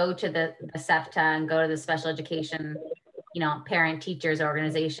should go to the SEPTA and go to the special education, you know, parent teachers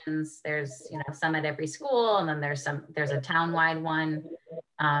organizations. There's, you know, some at every school, and then there's a town-wide one.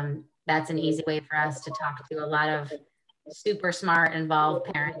 That's an easy way for us to talk to a lot of super smart, involved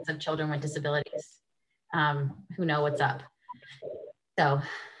parents of children with disabilities, who know what's up. So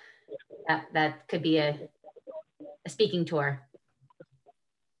that could be a speaking tour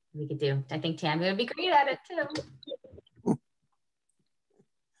we could do. I think Tammy would be great at it too.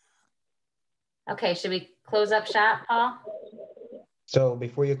 Okay, should we close up shop, Paul? So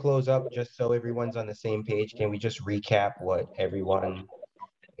before you close up, just so everyone's on the same page, can we just recap what everyone,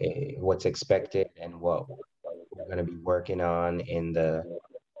 what's expected and what we're going to be working on in the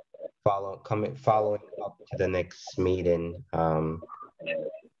following up to the next meeting,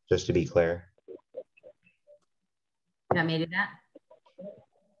 just to be clear. You want me to do that?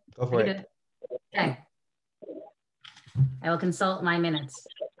 Go for it. Okay. I will consult my minutes.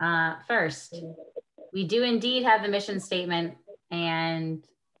 First, we do indeed have the mission statement, and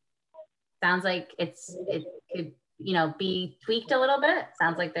sounds like it could, you know, be tweaked a little bit.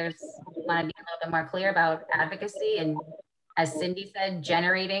 Sounds like want to be a little bit more clear about advocacy and, as Cindy said,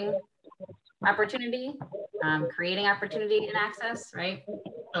 generating opportunity, creating opportunity and access, right?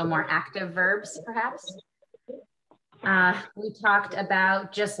 So more active verbs, perhaps. We talked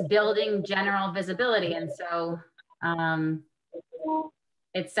about just building general visibility. And so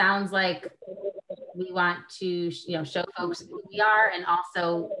it sounds like we want to, you know, show folks who we are, and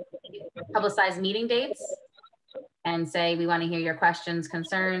also publicize meeting dates and say, we want to hear your questions,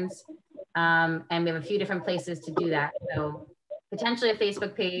 concerns. And we have a few different places to do that. So potentially a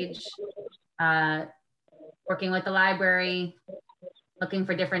Facebook page, working with the library, looking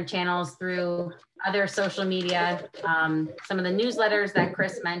for different channels through other social media, some of the newsletters that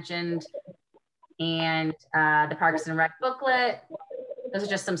Chris mentioned, and the Parks and Rec booklet. Those are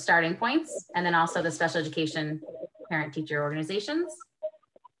just some starting points. And then also the special education parent teacher organizations.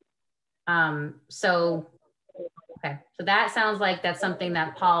 So that sounds like that's something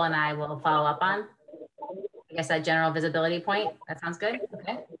that Paul and I will follow up on. I guess that general visibility point, that sounds good.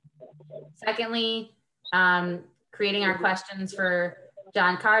 Okay. Secondly, creating our questions for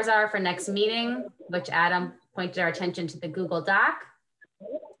John Karzar for next meeting, which Adam pointed our attention to the Google Doc.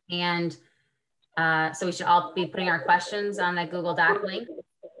 And so we should all be putting our questions on that Google Doc link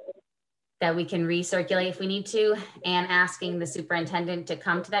that we can recirculate if we need to, and asking the superintendent to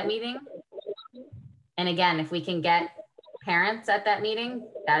come to that meeting. And again, if we can get parents at that meeting,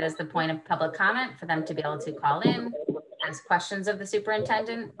 that is the point of public comment for them to be able to call in, ask questions of the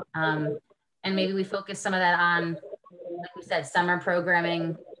superintendent. And maybe we focus some of that on, like we said, summer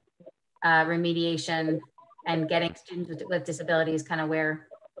programming, remediation, and getting students with disabilities kind of where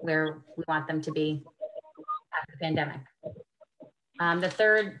we want them to be after the pandemic. The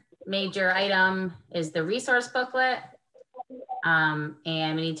third major item is the resource booklet. And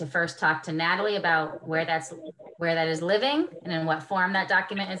we need to first talk to Natalie about where that is living and in what form that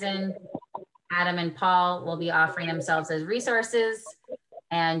document is in. Adam and Paul will be offering themselves as resources,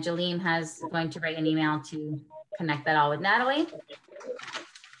 and Jaleem is going to write an email to connect that all with Natalie.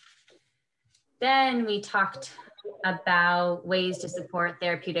 Then we talked about ways to support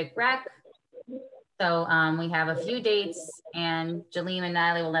therapeutic rec. So we have a few dates, and Jaleem and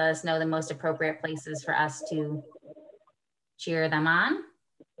Natalie will let us know the most appropriate places for us to cheer them on.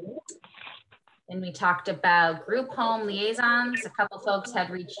 Then we talked about group home liaisons. A couple folks had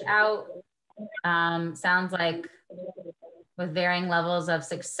reached out. Sounds like with varying levels of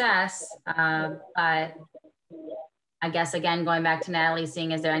success, but I guess, again, going back to Natalie,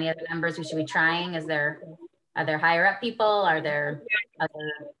 seeing, is there any other numbers we should be trying? Are there higher up people? Are there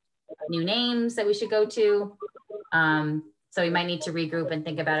other new names that we should go to? So we might need to regroup and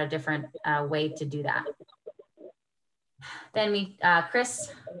think about a different way to do that. Then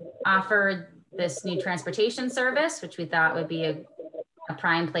Chris offered this new transportation service, which we thought would be a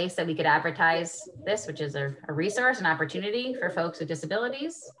prime place that we could advertise this, which is a resource, an opportunity for folks with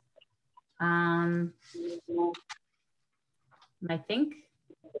disabilities. I think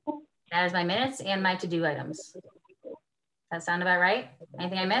that is my minutes and my to-do items. Does that sound about right?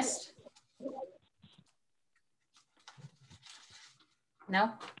 Anything I missed?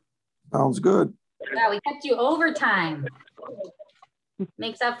 No? Sounds good. Yeah, we kept you overtime.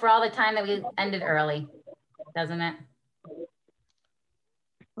 Makes up for all the time that we ended early, doesn't it?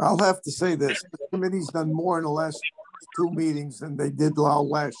 I'll have to say this, the committee's done more in the last 2 meetings than they did all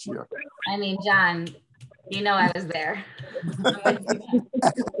last year. I mean, John, you know I was there.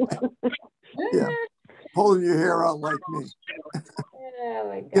 Yeah, pulling your hair out like me. Oh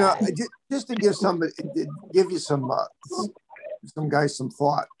my God. You know, just to give you some guys some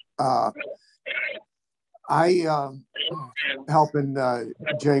thought. I helping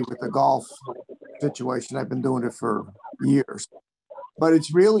Jay with the golf situation. I've been doing it for years. But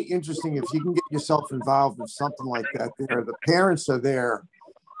it's really interesting if you can get yourself involved with something like that there. The parents are there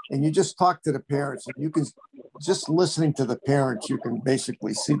and you just talk to the parents and you can just listening to the parents, you can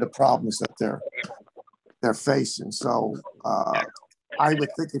basically see the problems that they're facing. So I would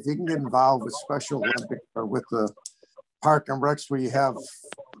think if you can get involved with Special Olympics or with the Park and Recs where you have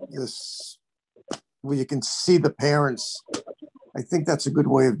this, where you can see the parents, I think that's a good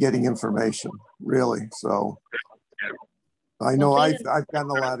way of getting information, really. So I know I've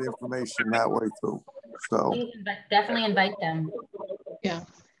gotten a lot of information that way too. So definitely invite them. Yeah.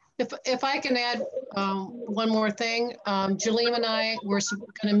 If I can add one more thing, Jaleel and I were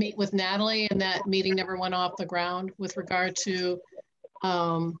going to meet with Natalie, and that meeting never went off the ground with regard to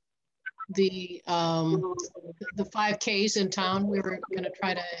the 5Ks in town. We were going to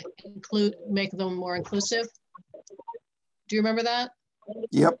try to make them more inclusive. Do you remember that?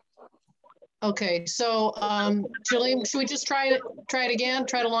 Yep. Okay, so Jaleel, should we just try it again?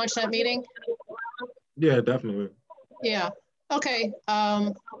 Try to launch that meeting? Yeah, definitely. Yeah. Okay.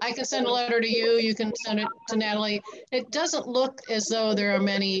 I can send a letter to you. You can send it to Natalie. It doesn't look as though there are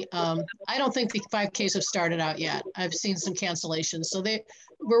many. I don't think the 5Ks have started out yet. I've seen some cancellations, so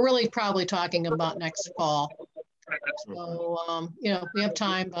we're really probably talking about next fall. So you know, we have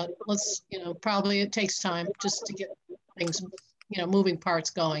time, but let's, you know, probably it takes time just to get things, you know, moving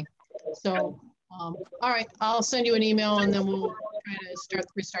parts going. So, all right, I'll send you an email and then we'll try to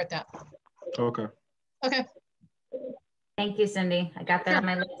restart that. Okay. Okay. Thank you, Cindy. I got that on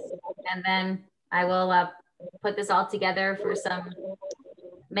my list. And then I will put this all together for some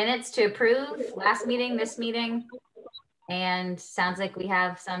minutes to approve. Last meeting, this meeting. And sounds like we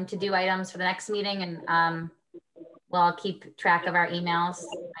have some to-do items for the next meeting. And well, I'll keep track of our emails.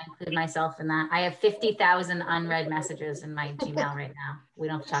 I include myself in that. I have 50,000 unread messages in my Gmail right now. We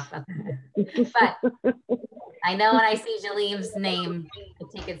don't have to talk about that. But I know when I see Jaleem's name, I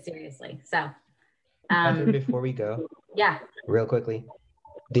take it seriously. So before we go, yeah, real quickly,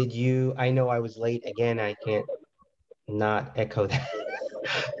 I know I was late again, I can't not echo that.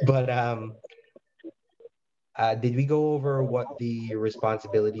 But did we go over what the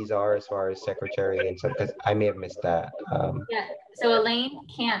responsibilities are as far as secretary and stuff? Because I may have missed that. yeah. So Elaine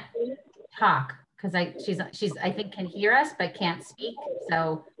can't talk because she's I think can hear us but can't speak.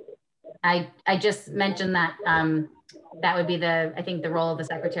 So I just mentioned that that would be I think the role of the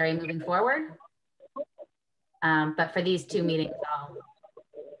secretary moving forward. But for these 2 meetings, I'll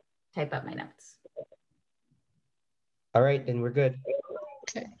type up my notes. All right, then we're good.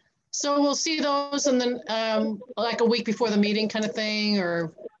 Okay. So we'll see those and then like a week before the meeting kind of thing,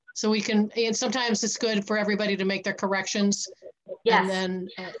 or so we can, and sometimes it's good for everybody to make their corrections. Yes.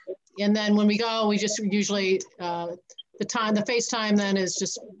 And then when we go, we just usually, the FaceTime then is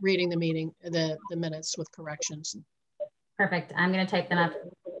just reading the meeting, the minutes with corrections. Perfect. I'm going to type them up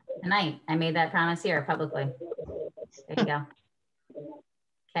tonight. I made that promise here publicly. There you go.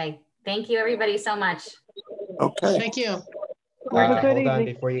 Okay. Thank you everybody so much. Okay. Thank you. Hold on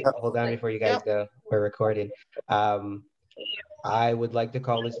before you guys go. We're recording. I would like to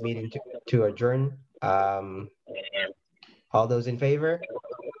call this meeting to adjourn. All those in favor?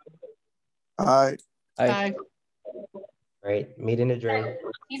 Aye. Aye. Right, meeting adjourned.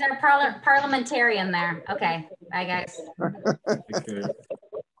 He's our parliamentarian there. Okay. Bye guys. Okay.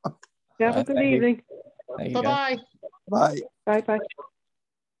 Have a good evening. Thank you, guys. Bye-bye. Bye. Bye bye.